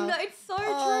look I out. know, it's so true.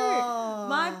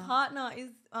 My partner is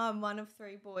one of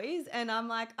 3 boys, and I'm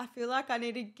like, I feel like I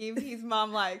need to give his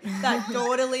mum like that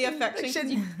daughterly affection.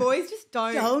 'Cause boys just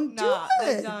don't. Don't do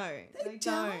They it. don't. They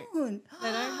don't.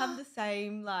 They don't have the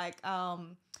same like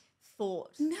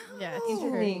thought. No. Yeah, it's into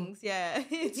true. things. Yeah,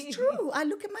 It's true. I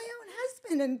look at my own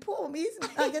husband and poor me.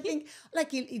 Like I think,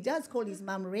 like he does call his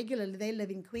mum regularly. They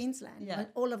live in Queensland. Yeah.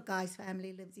 But all of Guy's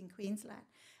family lives in Queensland,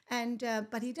 and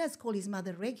but he does call his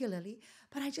mother regularly.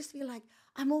 But I just feel like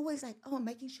I'm always like, oh, I'm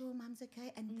making sure mum's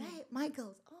okay, and they, my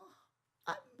girls, oh,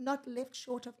 I'm not left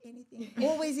short of anything.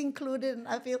 Always included, and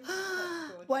I feel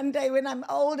one day when I'm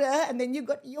older, and then you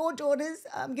got your daughters,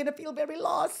 I'm gonna feel very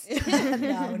lost. No.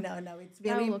 It's very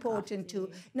They'll look important after to.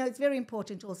 you. No, it's very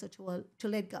important also to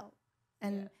let go,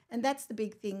 and that's the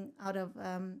big thing out of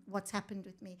what's happened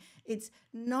with me. It's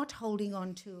not holding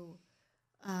on to.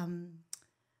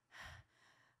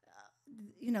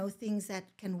 Things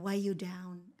that can weigh you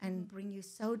down and bring you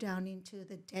so down into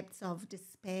the depths of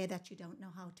despair that you don't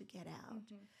know how to get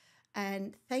out.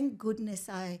 And thank goodness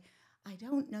I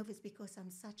don't know if it's because I'm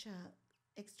such a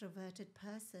extroverted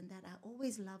person that I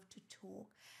always love to talk.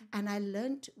 And I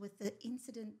learned with the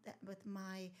incident with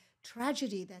my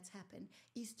tragedy that's happened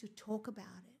is to talk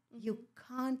about it. You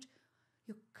can't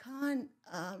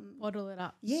Bottle it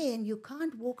up. yeah, and you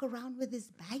can't walk around with this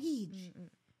baggage.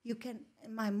 You can.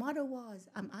 My motto was,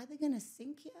 I'm either going to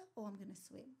sink here or I'm going to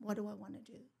swim. What do I want to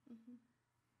do?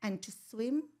 And to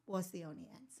swim was the only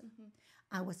answer.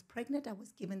 I was pregnant. I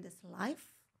was given this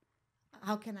life.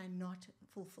 How can I not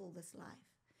fulfill this life?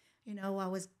 I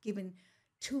was given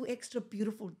 2 extra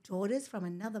beautiful daughters from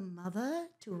another mother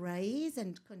to raise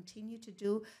and continue to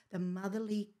do the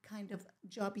motherly kind of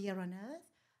job here on earth.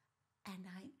 And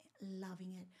I'm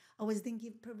loving it. I was then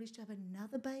given privilege to have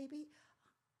another baby.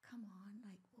 Come on,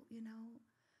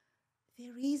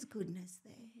 there is goodness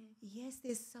there. Yes,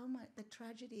 there's so much, the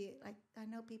tragedy, like I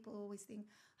know people always think,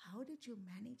 how did you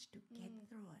manage to get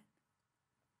through it?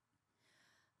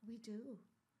 We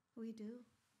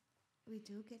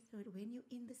do get through it. When you're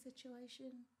in the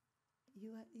situation,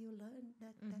 you learn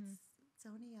that it's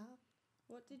only up.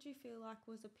 What did you feel like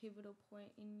was a pivotal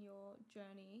point in your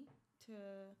journey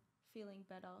to feeling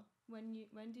better?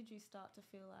 When did you start to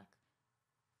feel like,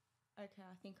 okay,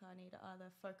 I think I need to either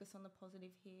focus on the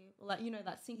positive here, or like,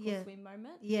 that sink or swim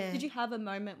moment? Yeah. Did you have a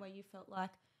moment where you felt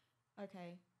like,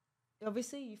 okay,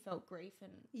 obviously you felt grief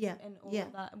and all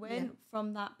of that.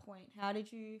 From that point, how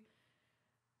did you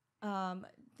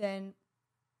then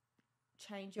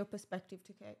change your perspective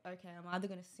to, okay, I'm either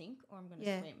going to sink or I'm going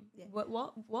to swim? Yeah.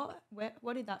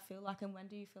 What did that feel like, and when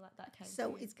do you feel like that came So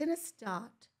to you? it's going to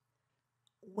start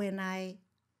when I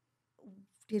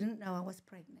didn't know I was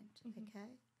pregnant,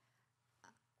 okay?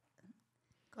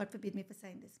 God forbid me for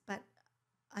saying this, but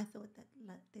I thought that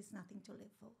there's nothing to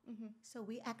live for. So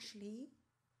we actually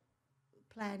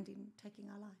planned in taking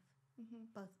our life,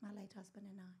 both my late husband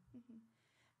and I.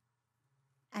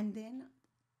 And then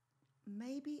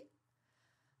maybe,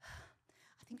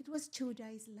 I think it was 2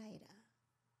 days later,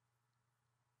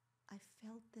 I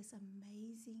felt this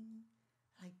amazing,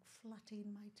 like, flutter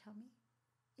in my tummy.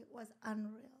 It was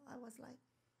unreal. I was like,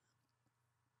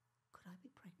 could I be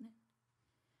pregnant?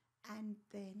 And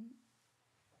then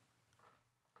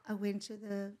I went to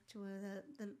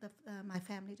my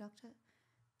family doctor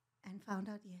and found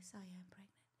out, yes, I am pregnant.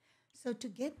 So to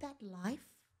get that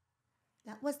life,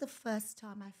 that was the first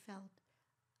time I felt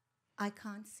I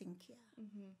can't sink here.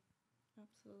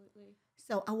 Absolutely.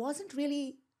 So I wasn't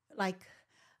really like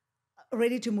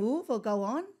ready to move or go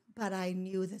on, but I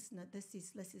knew this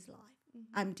is life.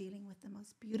 I'm dealing with the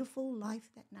most beautiful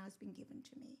life that now has been given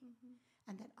to me,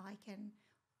 and that I can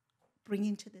bring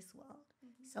into this world.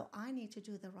 So I need to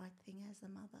do the right thing as a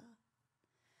mother.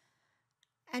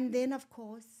 And then, of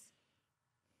course,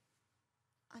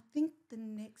 I think the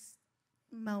next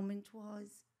moment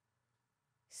was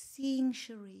seeing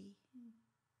Cherie,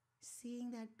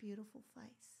 seeing that beautiful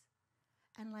face.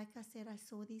 And like I said, I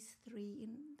saw these 3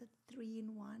 in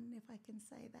one, if I can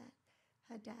say that,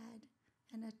 her dad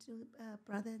and her 2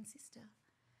 brother and sister.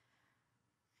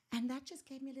 And that just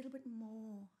gave me a little bit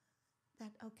more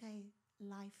that, okay,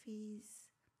 life is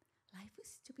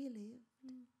to be lived.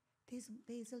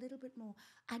 There's a little bit more.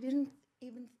 I didn't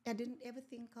ever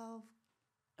think of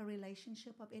a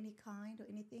relationship of any kind or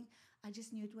anything. I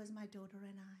just knew it was my daughter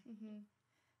and I.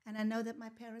 And I know that my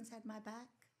parents had my back.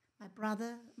 My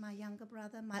brother, my younger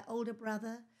brother, my older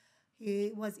brother,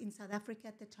 he was in South Africa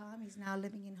at the time. He's now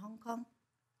living in Hong Kong.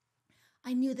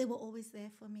 I knew they were always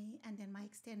there for me, and then my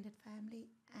extended family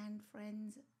and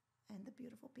friends and the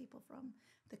beautiful people from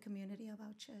the community of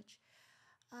our church.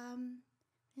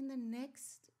 And the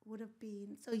next would have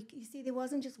been, so you see, there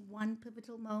wasn't just one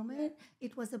pivotal moment.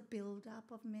 It was a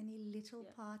build-up of many little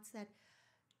parts that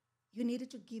you needed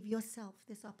to give yourself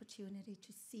this opportunity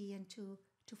to see and to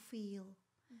feel,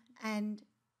 and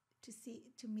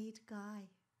to meet Guy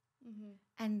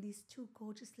and these two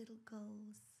gorgeous little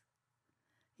girls,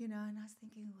 and I was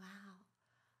thinking, wow,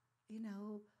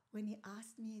 when he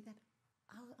asked me that,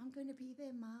 I'm going to be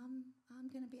there, Mom. I'm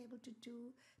going to be able to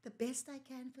do the best I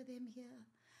can for them here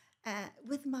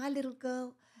with my little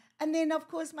girl. And then, of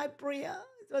course, my Bria.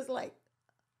 It was like,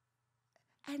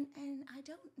 and I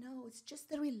don't know, it's just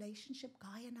the relationship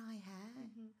Guy and I had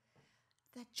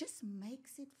that just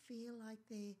makes it feel like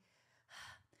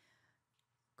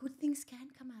good things can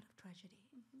come out of tragedy.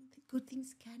 Good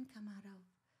things can come out of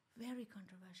very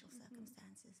controversial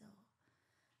circumstances.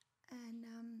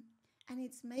 And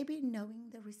it's maybe knowing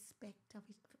the respecting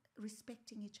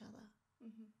each other,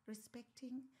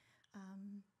 respecting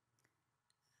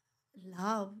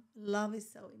love. Love is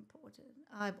so important.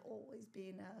 I've always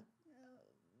been a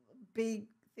big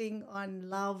thing on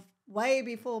love way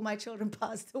before my children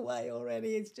passed away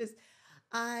already. It's just,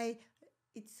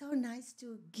 it's so nice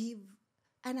to give.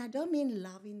 And I don't mean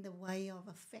love in the way of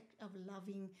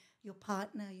loving your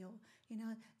partner,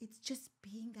 it's just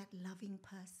being that loving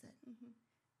person.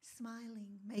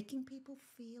 Smiling, making people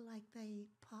feel like they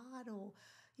part, or,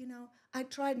 I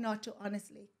tried not to,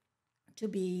 honestly, to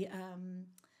be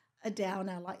a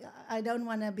downer. Like, I don't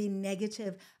want to be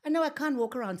negative. I know I can't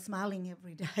walk around smiling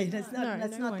every day. That's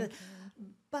not the.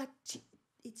 But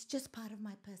it's just part of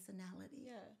my personality.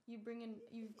 Yeah, you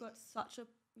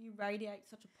radiate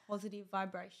such a positive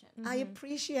vibration. I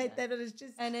appreciate that. It's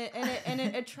just and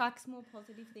it attracts more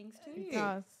positive things to you. It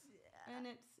does.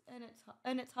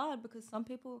 And it's hard because some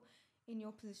people in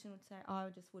your position would say, I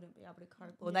just wouldn't be able to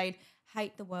cope, or they'd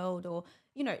hate the world, or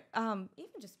even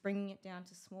just bringing it down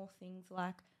to small things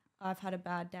like, I've had a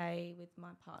bad day with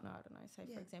my partner, I don't know, say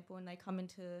for example, and they come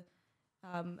into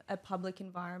a public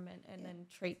environment and then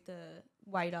treat the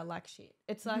waiter like shit.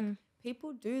 It's like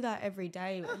people do that every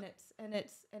day, and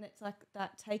it's like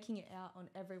that, taking it out on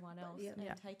everyone else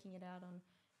and taking it out on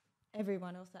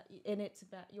everyone else, and it's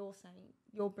about, you're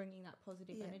bringing that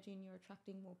positive energy and you're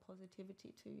attracting more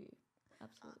positivity to you.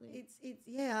 Absolutely.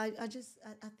 I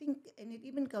think, and it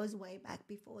even goes way back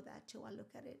before that too. I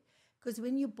look at it because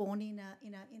when you're born in a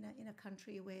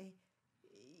country where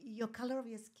your color of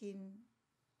your skin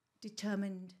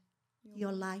determined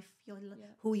your life,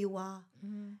 who you are,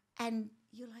 and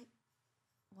you're like,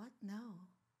 what? No,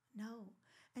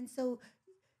 and so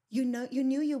you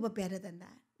knew you were better than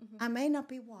that. I may not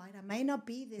be white, I may not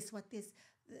be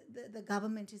the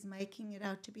government is making it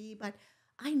out to be, but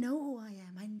I know who I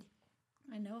am.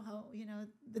 I know how,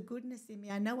 the goodness in me.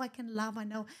 I know I can love, I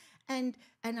know. And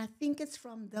I think it's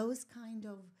from those kind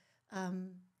of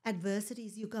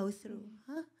adversities you go through,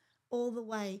 all the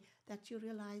way, that you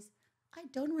realize, I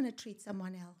don't want to treat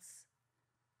someone else.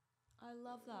 I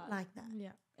love that. Like that.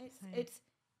 Yeah.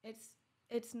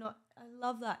 It's not. I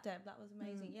love that, Deb. That was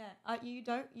amazing. Yeah.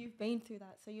 You've been through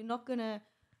that, so you're not gonna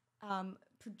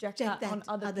project that on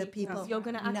other people. You're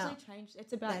gonna actually change.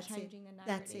 It's about changing the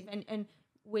narrative, and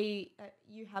we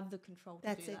you have the control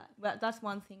to do that. But that's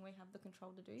one thing we have the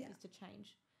control to do is to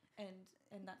change, and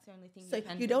that's the only thing. So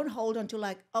you don't hold on to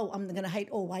like, I'm gonna hate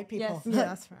all white people. Yes,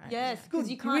 that's right. Yes, because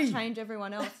you can't change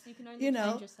everyone else. You can only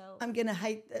change yourself. I'm gonna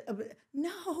hate.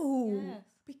 No. Yes.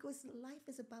 Because life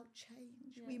is about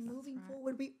change. We're moving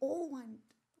forward. We all want.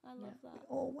 I love that. We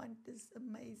all want this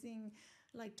amazing,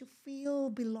 like, to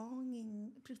feel belong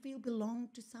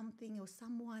to something or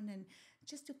someone, and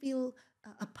just to feel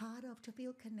a part of, to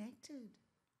feel connected.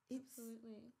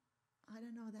 Absolutely. I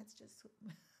don't know. That's just.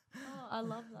 I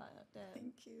love that, Deb.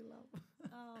 Thank you, love.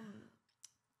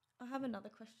 I have another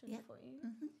question for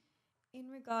you. In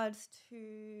regards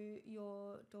to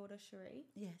your daughter Cherie.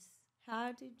 Yes.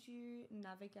 How did you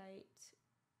navigate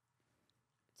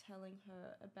telling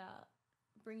her about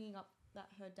bringing up that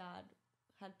her dad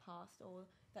had passed, or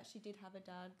that she did have a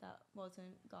dad that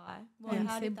wasn't Guy? And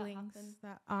how did that siblings happen?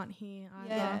 that aren't here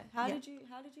either. Yeah. How did you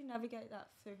navigate that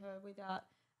for her without?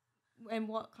 And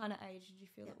what kind of age did you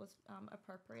feel it was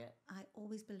appropriate? I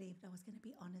always believed I was going to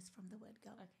be honest from the word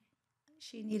go. Okay.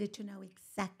 She needed to know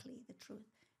exactly the truth.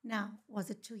 Now,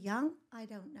 was it too young? I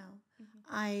don't know.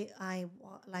 I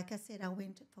like I said, I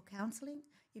went for counselling.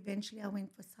 Eventually, I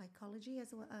went for psychology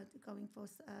as well, going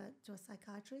to a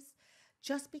psychiatrist,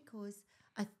 just because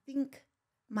I think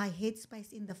my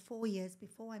headspace in the 4 years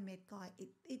before I met Guy,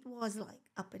 it was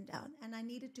like up and down, and I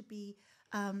needed to be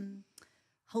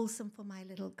wholesome for my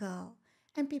little girl.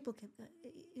 And people can,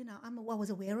 I was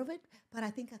aware of it, but I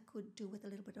think I could do with a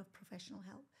little bit of professional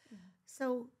help.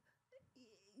 So,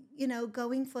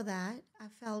 going for that, I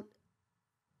felt,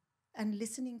 and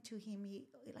listening to him,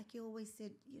 he always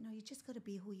said, you just got to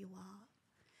be who you are.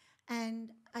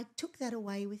 And I took that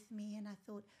away with me, and I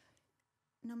thought,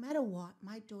 no matter what,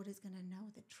 my daughter's going to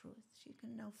know the truth. She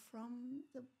can know from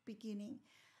the beginning.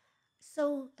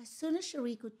 So as soon as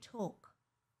Cherie could talk,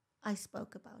 I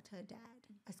spoke about her dad.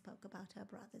 I spoke about her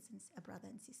brother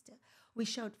and sister. We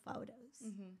showed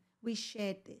photos. We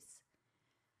shared this.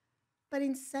 But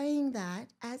in saying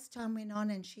that, as time went on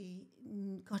and she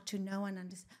got to know and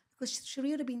understand, because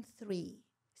Cherie would have been 3.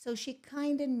 So she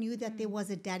kind of knew that there was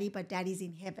a daddy, but daddy's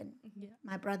in heaven.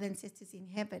 My brother and sister's in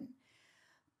heaven.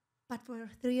 But for a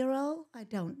 3-year-old, I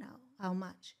don't know how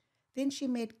much. Then she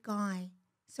met Guy.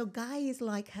 So Guy is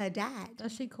like her dad.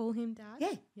 Does she call him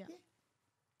dad? Yeah.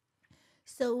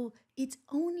 So it's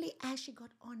only as she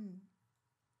got on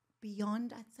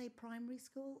beyond, I'd say, primary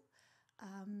school,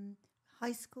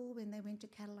 high school, when they went to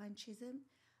Caroline Chisholm,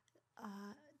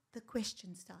 the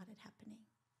questions started happening.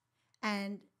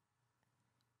 And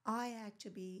I had to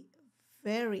be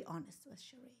very honest with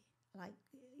Cherie.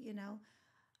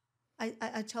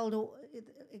 I told her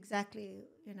exactly,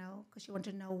 because she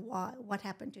wanted to know what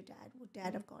happened to Dad. Would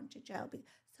Dad have gone to jail?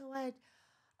 So I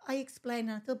explained,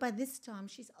 and I thought by this time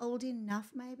she's old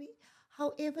enough maybe.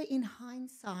 However, in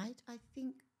hindsight, I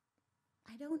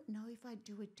don't know if I'd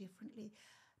do it differently,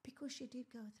 because she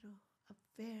did go through a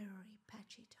very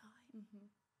patchy time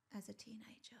as a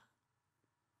teenager.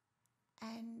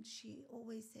 And she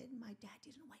always said, my dad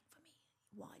didn't wait for me.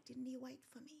 Why didn't he wait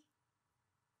for me?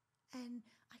 And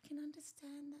I can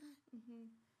understand that,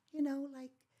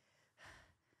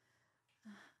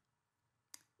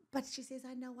 but she says,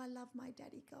 I know I love my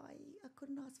daddy Guy. I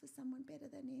couldn't ask for someone better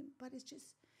than him. But it's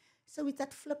just, so it's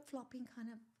that flip-flopping kind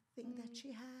of thing that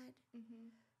she had.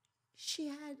 She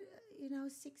had,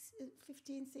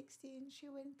 15, 16. She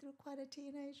went through quite a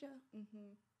teenager,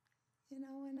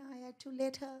 and I had to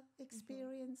let her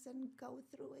experience and go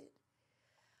through it.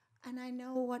 And I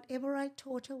know whatever I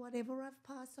taught her, whatever I've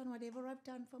passed on, whatever I've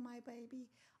done for my baby,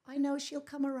 I know she'll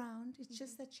come around. It's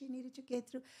just that she needed to get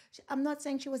through. I'm not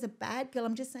saying she was a bad girl.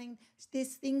 I'm just saying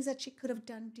there's things that she could have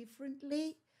done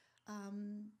differently.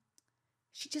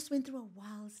 She just went through a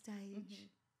wild stage.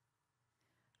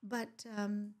 But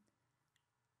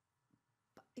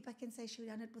if I can say she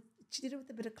did it with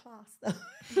a bit of class, though.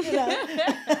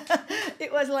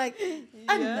 It was like,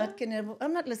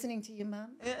 I'm not listening to you,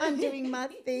 Mum. I'm doing my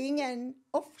thing, and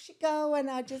off she go, and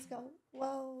I just go,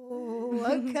 whoa,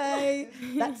 okay,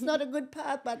 that's not a good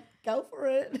part, but go for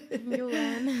it. You'll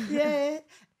learn. Yeah,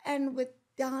 and with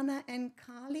Dana and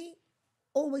Carly,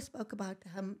 always spoke about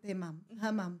their mum,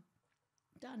 her mum,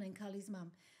 Dana and Carly's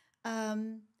mum.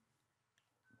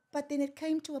 But then it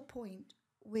came to a point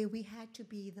where we had to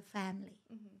be the family,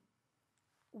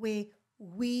 where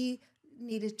we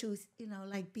needed to,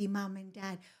 be mum and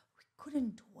dad. We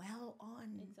couldn't dwell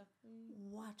on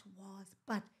what was,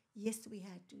 but yes, we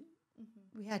had to.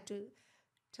 We had to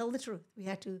tell the truth. We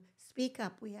had to speak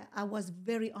up. I was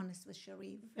very honest with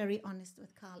Cherie, very honest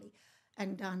with Carly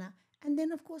and Dana. And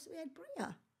then, of course, we had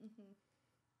Bria.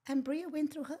 And Bria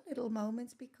went through her little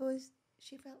moments because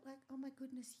she felt like, oh, my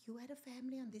goodness, you had a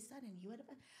family on this side and you had a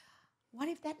family. What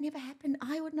if that never happened?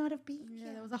 I would not have been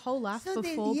here. There was a whole life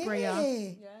before Bria.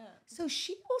 Yeah. So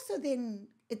she also then,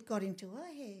 it got into her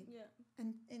head. Yeah.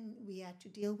 And we had to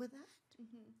deal with that.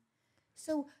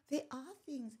 So there are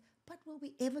things, but will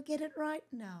we ever get it right?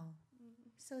 No.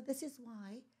 So this is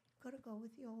why you've got to go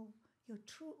with your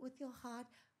true, with your heart.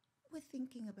 We're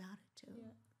thinking about it too.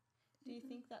 Yeah. Do you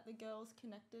think that the girls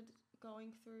connected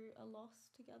going through a loss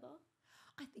together?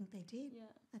 I think they did.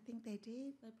 Yeah. I think they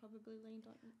did. They probably leaned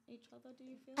on each other, do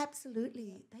you feel? Absolutely.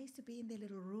 Yeah. They used to be in their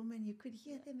little room and you could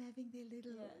hear them having their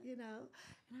little, And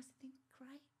I was thinking,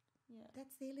 great. Yeah.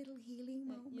 That's their little healing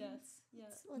moments. Yes. Yeah.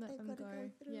 That's what they've got to go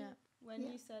through. Yeah. When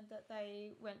you said that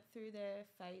they went through their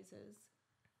phases,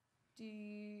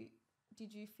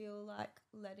 did you feel like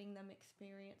letting them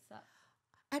experience that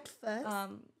at first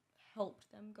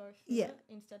helped them go through it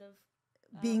instead of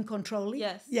being controlling?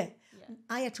 Yes. Yeah.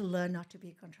 I had to learn not to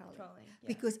be controlling. Yeah.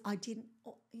 Because I didn't,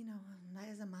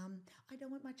 as a mum, I don't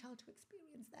want my child to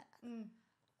experience that.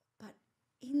 But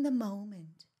in the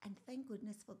moment, and thank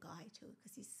goodness for Guy too,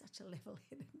 because he's such a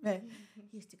level-headed man,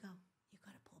 he used to go, you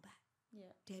got to pull back.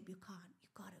 Yeah. Deb, you can't. You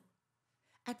got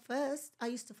to. At first, I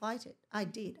used to fight it. I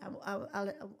did.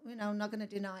 I'm not going to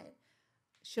deny it.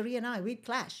 Cherie and I, we'd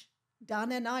clash.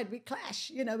 Dana and we'd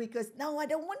clash, because, no, I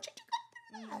don't want you to go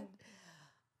through that.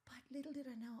 But little did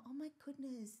I know, oh my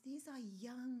goodness, these are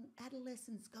young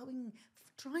adolescents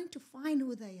trying to find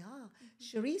who they are.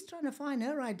 Cherie's trying to find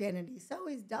her identity. So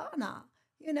is Dana,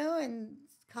 and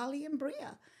Carly and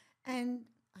Bria. And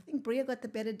I think Bria got the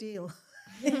better deal.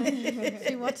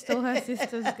 She watched all her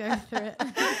sisters go through it.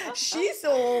 She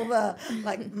saw all the,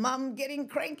 mum getting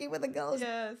cranky with the girls.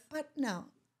 Yes. But no.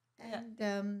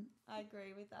 And I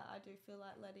agree with that. I do feel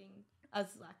like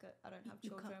I don't have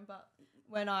children, but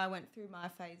when I went through my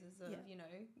phases of,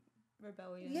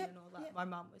 rebellion and all that, my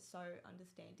mum was so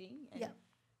understanding, and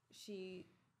she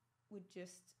would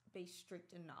just be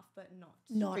strict enough, but not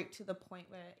strict to the point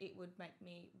where it would make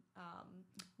me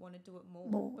want to do it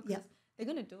more because they're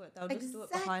going to do it. They'll just do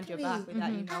it behind your back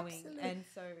without you knowing. Absolutely. And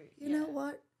so, you know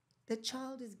what? The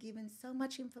child is given so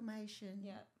much information,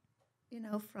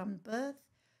 from birth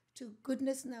to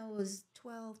goodness knows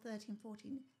 12, 13,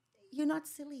 14. You're not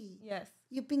silly. Yes.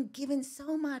 You've been given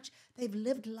so much. They've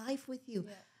lived life with you.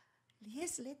 Yeah.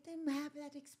 Yes, let them have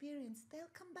that experience. They'll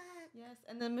come back. Yes,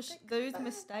 and then those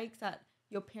mistakes that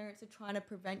your parents are trying to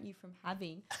prevent you from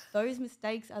having, those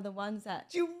mistakes are the ones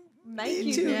that make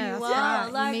you who you are.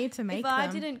 Like, you need to make if them. I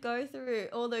didn't go through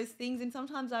all those things, and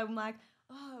sometimes I'm like,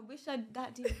 oh, I wish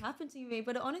that didn't happen to me,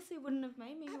 but it honestly wouldn't have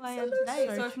made me who I am today.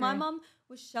 So if my mum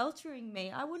was sheltering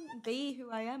me, I wouldn't be who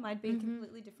I am. I'd be a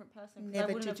completely different person because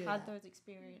I wouldn't have had those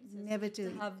experiences. Never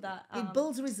to have that. It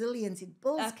builds resilience. It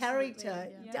builds character.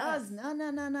 Yeah. It does. No.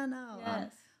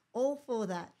 Yes. All for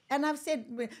that. And I've said,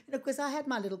 because I had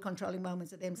my little controlling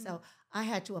moments with them, so I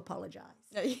had to apologize.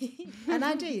 And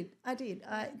I did.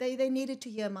 They needed to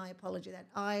hear my apology that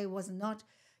I was not,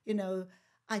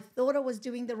 I thought I was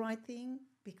doing the right thing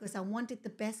because I wanted the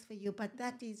best for you, but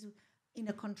that is in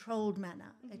a controlled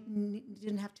manner. It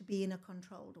didn't have to be in a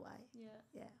controlled way.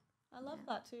 Yeah. I love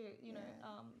that too,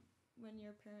 when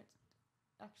your parents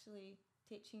actually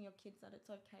teaching your kids that it's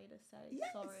okay to say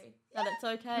sorry, that it's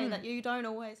okay, that you don't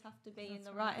always have to be in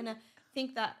the right. And I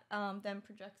think that then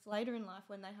projects later in life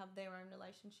when they have their own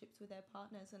relationships with their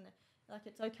partners, and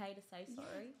it's okay to say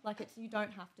sorry. You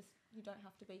don't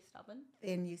have to be stubborn.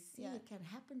 And you see it can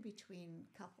happen between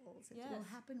couples. It will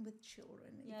happen with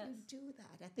children. You can do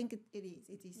that. I think it is.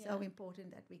 It is so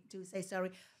important that we do say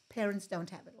sorry. Parents don't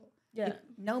have it all. Yeah.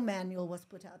 No manual was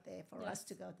put out there for us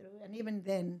to go through, and even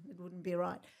then it wouldn't be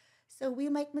right. So we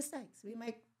make mistakes. We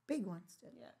make big ones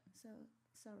too. Yeah. So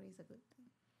sorry is a good thing.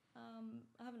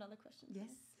 I have another question.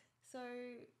 Yes. So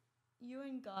you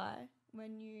and Guy,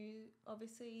 when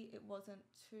obviously it wasn't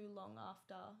too long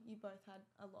after you both had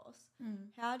a loss,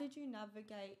 how did you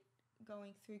navigate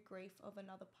going through grief of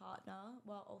another partner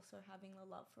while also having the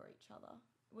love for each other?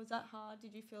 Was that hard?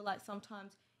 Did you feel like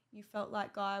sometimes you felt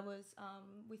like Guy was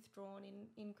withdrawn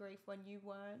in grief when you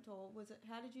weren't, or was it?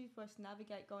 How did you first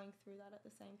navigate going through that at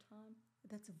the same time?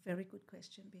 That's a very good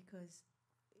question, because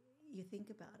you think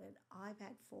about it. I've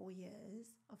had 4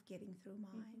 years of getting through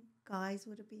mine. Guy's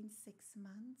would have been 6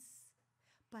 months,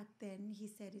 but then he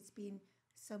said it's been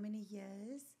so many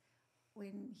years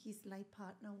when his late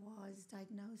partner was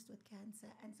diagnosed with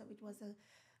cancer, and so it was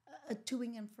a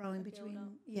toing and froing between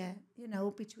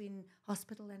between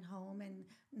hospital and home, and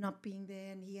not being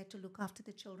there, and he had to look after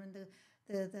the children,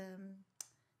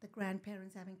 the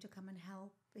grandparents having to come and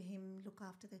help him look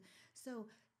after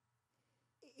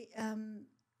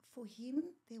for him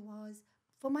there was,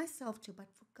 for myself too, but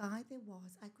for Guy there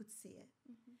was, I could see it,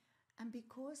 and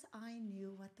because I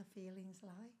knew what the feelings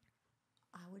like,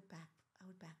 I would back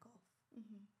off.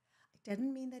 It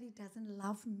doesn't mean that he doesn't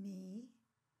love me.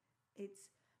 It's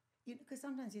because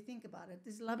sometimes you think about it,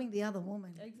 there's loving the other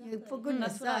woman. Exactly. For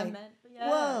goodness sake. That's what I meant.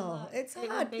 Well, it's a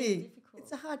hard thing. Difficult.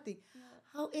 It's a hard thing. Yeah.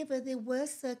 However, there were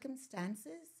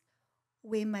circumstances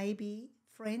where maybe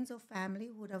friends or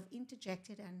family would have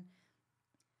interjected and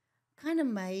kind of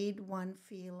made one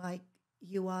feel like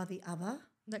you are the other.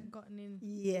 That gotten in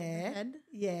the head.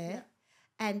 Yeah.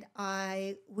 And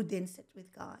I would then sit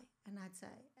with Guy and I'd say,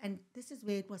 and this is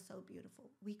where it was so beautiful.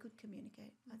 We could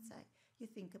communicate. I'd say, you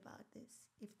think about this.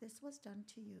 If this was done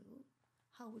to you,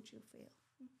 how would you feel?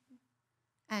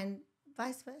 And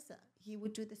vice versa. He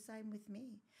would do the same with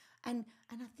me. And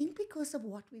I think because of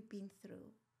what we've been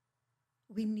through,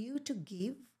 we knew to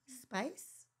give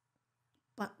space,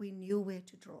 but we knew where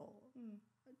to draw,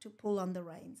 to pull on the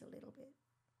reins a little bit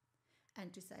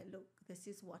and to say, look, this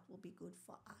is what will be good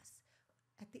for us.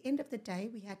 At the end of the day,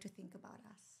 we had to think about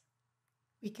us.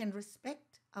 We can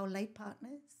respect our late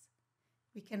partners.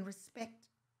 We can respect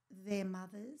their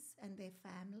mothers and their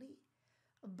family.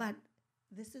 But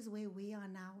this is where we are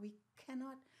now. We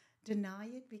cannot deny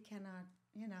it. We cannot,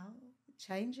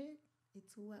 change it.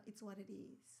 It's what it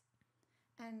is.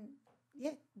 And,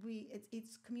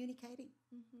 it's communicating.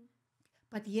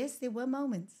 But yes, there were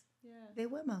moments. Yeah. There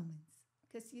were moments.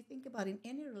 Because you think about in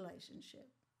any relationship,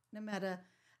 no matter,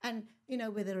 and, you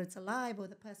know, whether it's alive or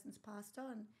the person's passed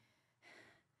on,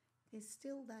 there's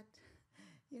still that,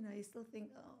 you know, you still think,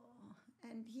 oh,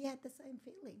 and he had the same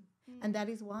feeling. And that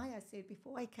is why I said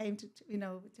before I came to you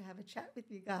know, to have a chat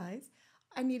with you guys,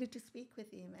 I needed to speak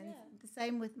with him. And the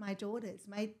same with my daughters,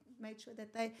 made sure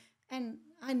that they, and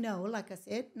I know, like I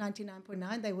said,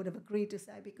 99.9, they would have agreed to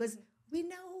say, because we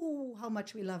know how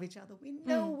much we love each other. We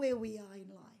know where we are in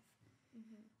life.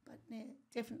 But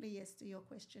definitely, yes, to your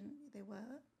question, there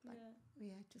were, but we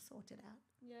had to sort it out.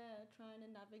 Yeah, trying to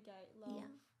navigate love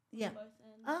Yeah. on both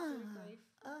ends through grief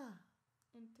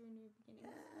and through new beginnings.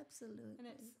 Yeah, absolutely.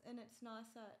 And it's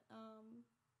nice that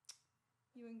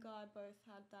you and Guy both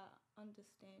had that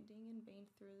understanding and been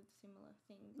through similar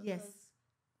things. Yes.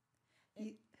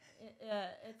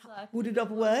 It's like, would it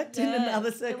have worked in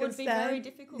another circumstance? It would be very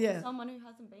difficult for someone who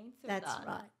hasn't been through that. That's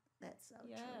right. That's so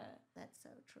true. That's so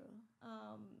true.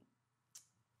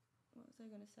 What was I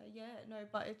going to say? Yeah, no,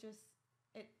 but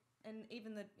and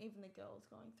even the girls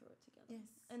going through it together. Yes.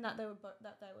 And that they were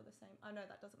the same. I know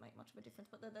that doesn't make much of a difference,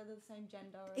 but they're the same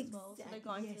gender as well. So they're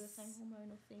going through the same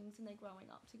hormonal things and they're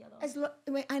growing up together.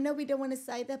 I know we don't want to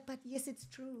say that, but yes, it's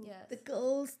true. Yes. The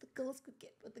girls could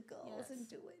get with the girls and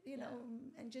do it, you know,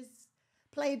 and just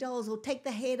play dolls or take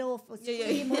the head off or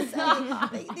scream or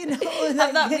something, you know.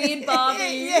 Have that weird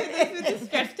Barbie with the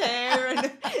stretched hair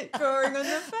and drawing on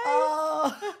the face.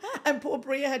 Oh, and poor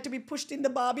Bria had to be pushed in the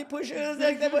Barbie pushers.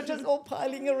 Like they were just all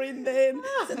piling her in then.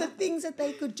 So the things that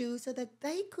they could do so that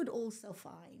they could also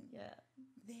find their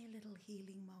little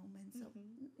healing moments of,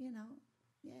 you know,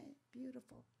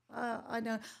 beautiful.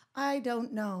 I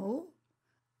don't know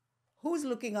who's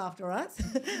looking after us,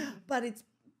 but it's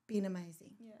been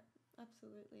amazing. Yeah.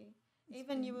 Absolutely.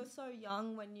 Even you were so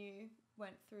young when you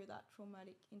went through that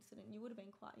traumatic incident. You would have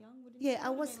been quite young, wouldn't you? Yeah,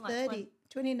 I was 30,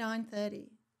 29,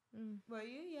 30. Were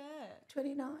you? Yeah.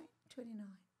 29.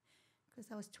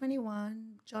 Because I was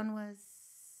 21. John was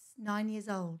 9 years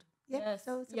old. Yep, yes.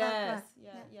 So it's about right.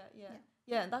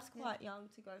 Yeah, that's quite young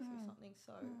to go through something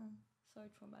so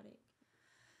traumatic.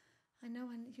 I know,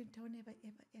 and you don't ever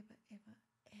think that could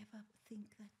ever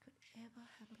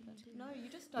happen to you. No, you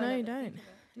just don't. No, ever you don't. Think of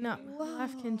it, No, you?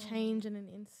 life can change in an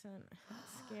instant.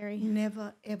 That's scary.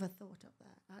 Never ever thought of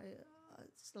that.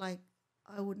 It's like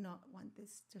I would not want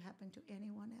this to happen to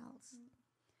anyone else.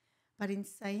 But in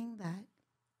saying that,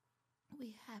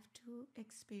 we have to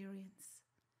experience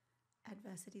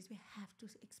adversities. We have to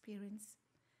experience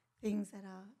things that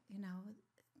are, you know,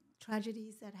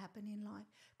 tragedies that happen in life.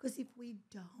 Because if we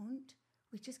don't,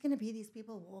 we're just going to be these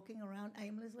people walking around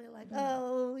aimlessly like,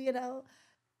 oh, you know.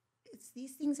 It's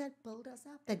these things that build us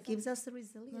up, that gives us the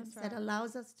resilience, that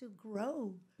allows us to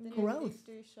grow. The growth. negatives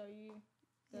do show you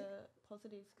the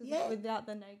positives. Because without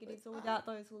the negatives or without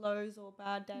those lows or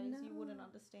bad days, you wouldn't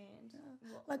understand.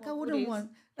 Like I wouldn't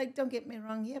want, like don't get me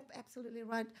wrong, yep, absolutely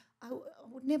right. I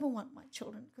would never want my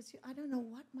children, because I don't know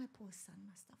what my poor son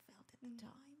must have felt at the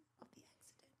time of the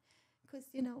accident. Because,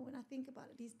 you know, when I think about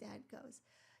it, his dad goes,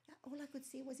 all I could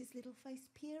see was his little face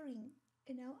peering,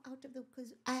 you know, out of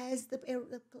because as the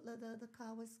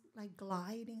car was like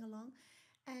gliding along,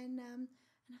 and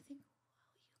I think,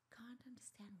 wow, you can't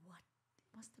understand what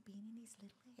must have been in his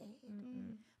little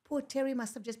head. Poor Terry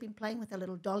must have just been playing with a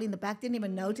little doll in the back, didn't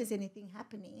even notice anything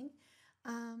happening,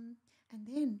 and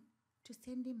then to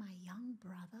send in my young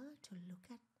brother to look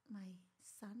at my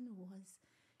son who was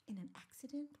in an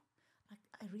accident, like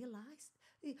I realized.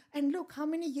 And look, how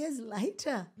many years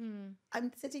later,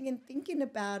 I'm sitting and thinking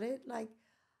about it, like,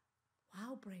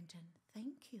 wow, Brenton,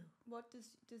 thank you. What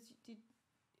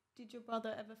did your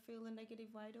brother ever feel a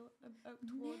negative way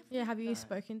towards? Yeah, have you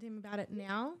spoken to him about it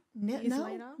now? No,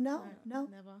 later? No,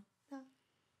 never.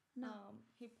 No.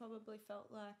 He probably felt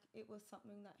like it was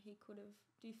something that he could have.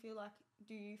 Do you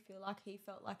feel like he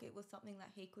felt like it was something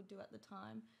that he could do at the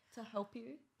time to help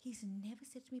you? He's never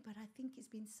said to me, but I think he's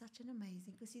been such an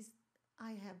amazing, because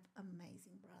I have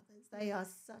amazing brothers. They are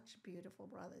such beautiful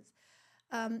brothers.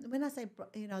 When I say,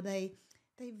 you know, they're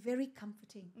very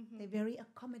comforting. They're very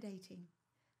accommodating.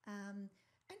 And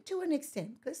to an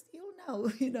extent, because you'll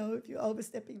know, you know, if you're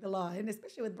overstepping the line,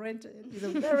 especially with Brenton, he's a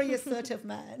very assertive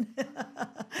man.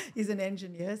 He's an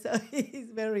engineer, so he's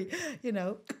very, you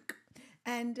know,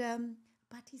 and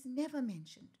but he's never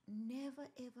mentioned, never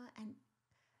ever, and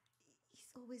he's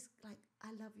always like,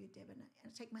 I love you, Deb, and I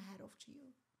take my hat off to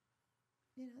you.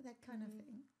 You know, that kind of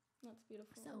thing. That's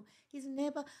beautiful. So he's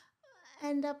never,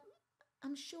 and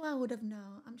I'm sure I would have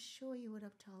known. I'm sure you would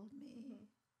have told me,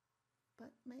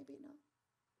 but maybe not.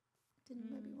 Didn't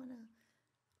maybe want to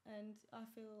And I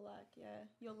feel like,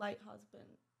 your late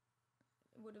husband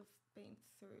would have been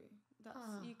through.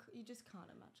 You just can't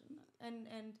imagine that.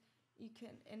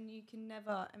 And you can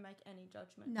never make any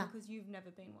judgment because you've never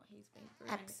been what he's been through.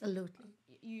 Absolutely.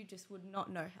 You just would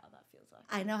not know how that feels like.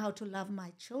 I know how to love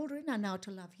my children. I know how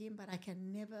to love him, but I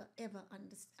can never, ever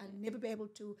understand. I'll never be able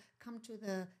to come to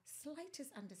the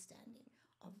slightest understanding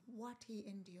of what he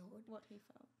endured, what he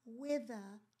felt, whether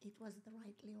it was the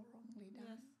rightly or wrongly done.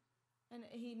 Yes. And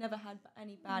he never had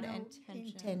any bad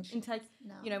intentions.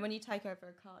 When you take over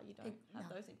a car, you don't have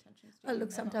those intentions. Oh,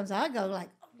 look, sometimes I go like,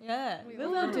 we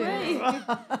all do.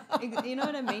 You know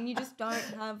what I mean? You just don't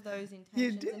have those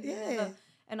intentions. You do,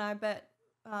 and I bet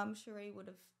Cherie would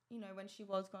have, when she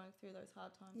was going through those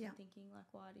hard times and thinking like,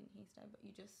 why didn't he stay? But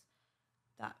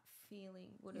that feeling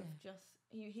would have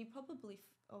he probably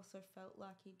also felt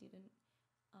like he didn't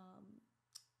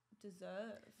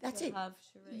deserve to have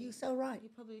Cherie. You're so right. He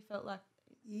probably felt like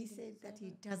he said that he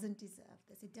doesn't deserve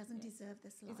this. He doesn't deserve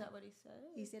this life. Is that what he said?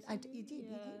 He said, he did.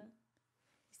 He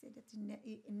said that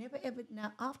he never ever.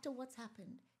 Now, after what's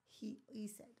happened, he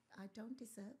said, I don't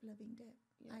deserve living Deb.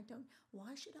 Yeah. I don't.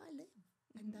 Why should I live?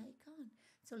 And they can't.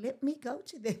 So let me go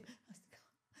to them.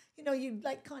 You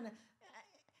like kind of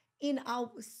in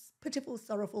our pitiful,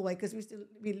 sorrowful way, because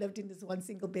we lived in this one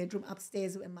single bedroom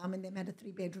upstairs where Mum and them had a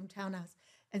 3-bedroom townhouse.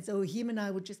 And so him and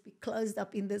I would just be closed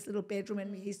up in this little bedroom,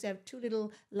 and we used to have 2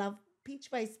 little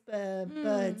peach-faced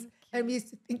birds, and we used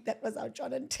to think that was our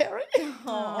John and Terry.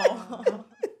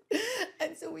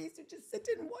 And so we used to just sit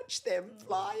and watch them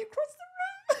fly across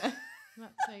the room.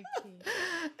 That's so cute.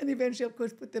 And eventually, of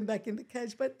course, put them back in the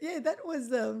cage. But yeah, that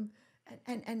was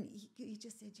and he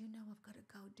just said, I've got to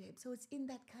go, Deb. So it's in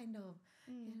that kind of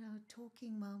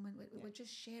talking moment where we're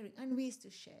just sharing, and we used to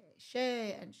share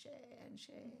and share and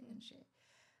share and share.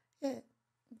 Yeah,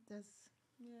 it does.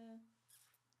 Yeah.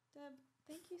 Deb,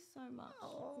 thank you so much.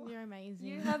 Oh, you're amazing.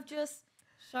 You have just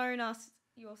shown us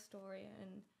your story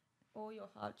and all your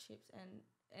hardships,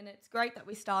 and it's great that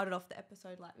we started off the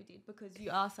episode like we did, because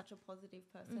you are such a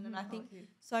positive person, and I think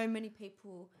so many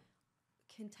people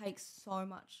can take so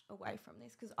much away from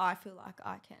this, because I feel like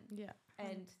I can. Yeah.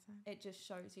 100%. And it just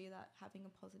shows you that having a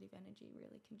positive energy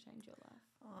really can change your life.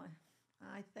 Oh,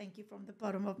 I thank you from the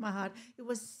bottom of my heart. It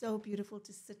was so beautiful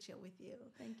to sit here with you.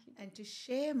 Thank you. And to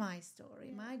share my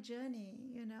story, my journey,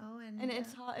 And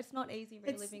it's hard. It's not easy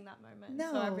reliving that moment.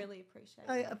 No. So I really appreciate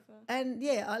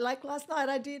it. Like last night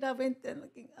I went and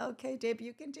looking, okay, Deb,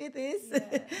 you can do this.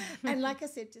 Yeah. And like I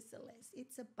said to Celeste,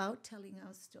 it's about telling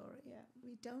our story. Yeah.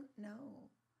 We don't know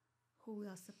who's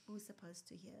supposed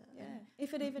to hear. Yeah.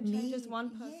 If it even changes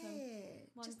one person.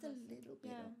 Yeah. Just a little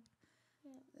bit of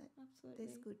absolutely.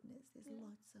 There's goodness. There's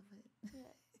lots of it.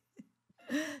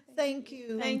 Yeah. Thank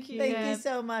you. Thank you. Thank you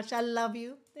so much. I love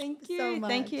you. Thank you so much.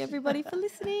 Thank you, everybody, for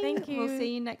listening. Thank you. We'll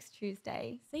see you next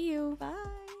Tuesday. See you.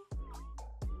 Bye.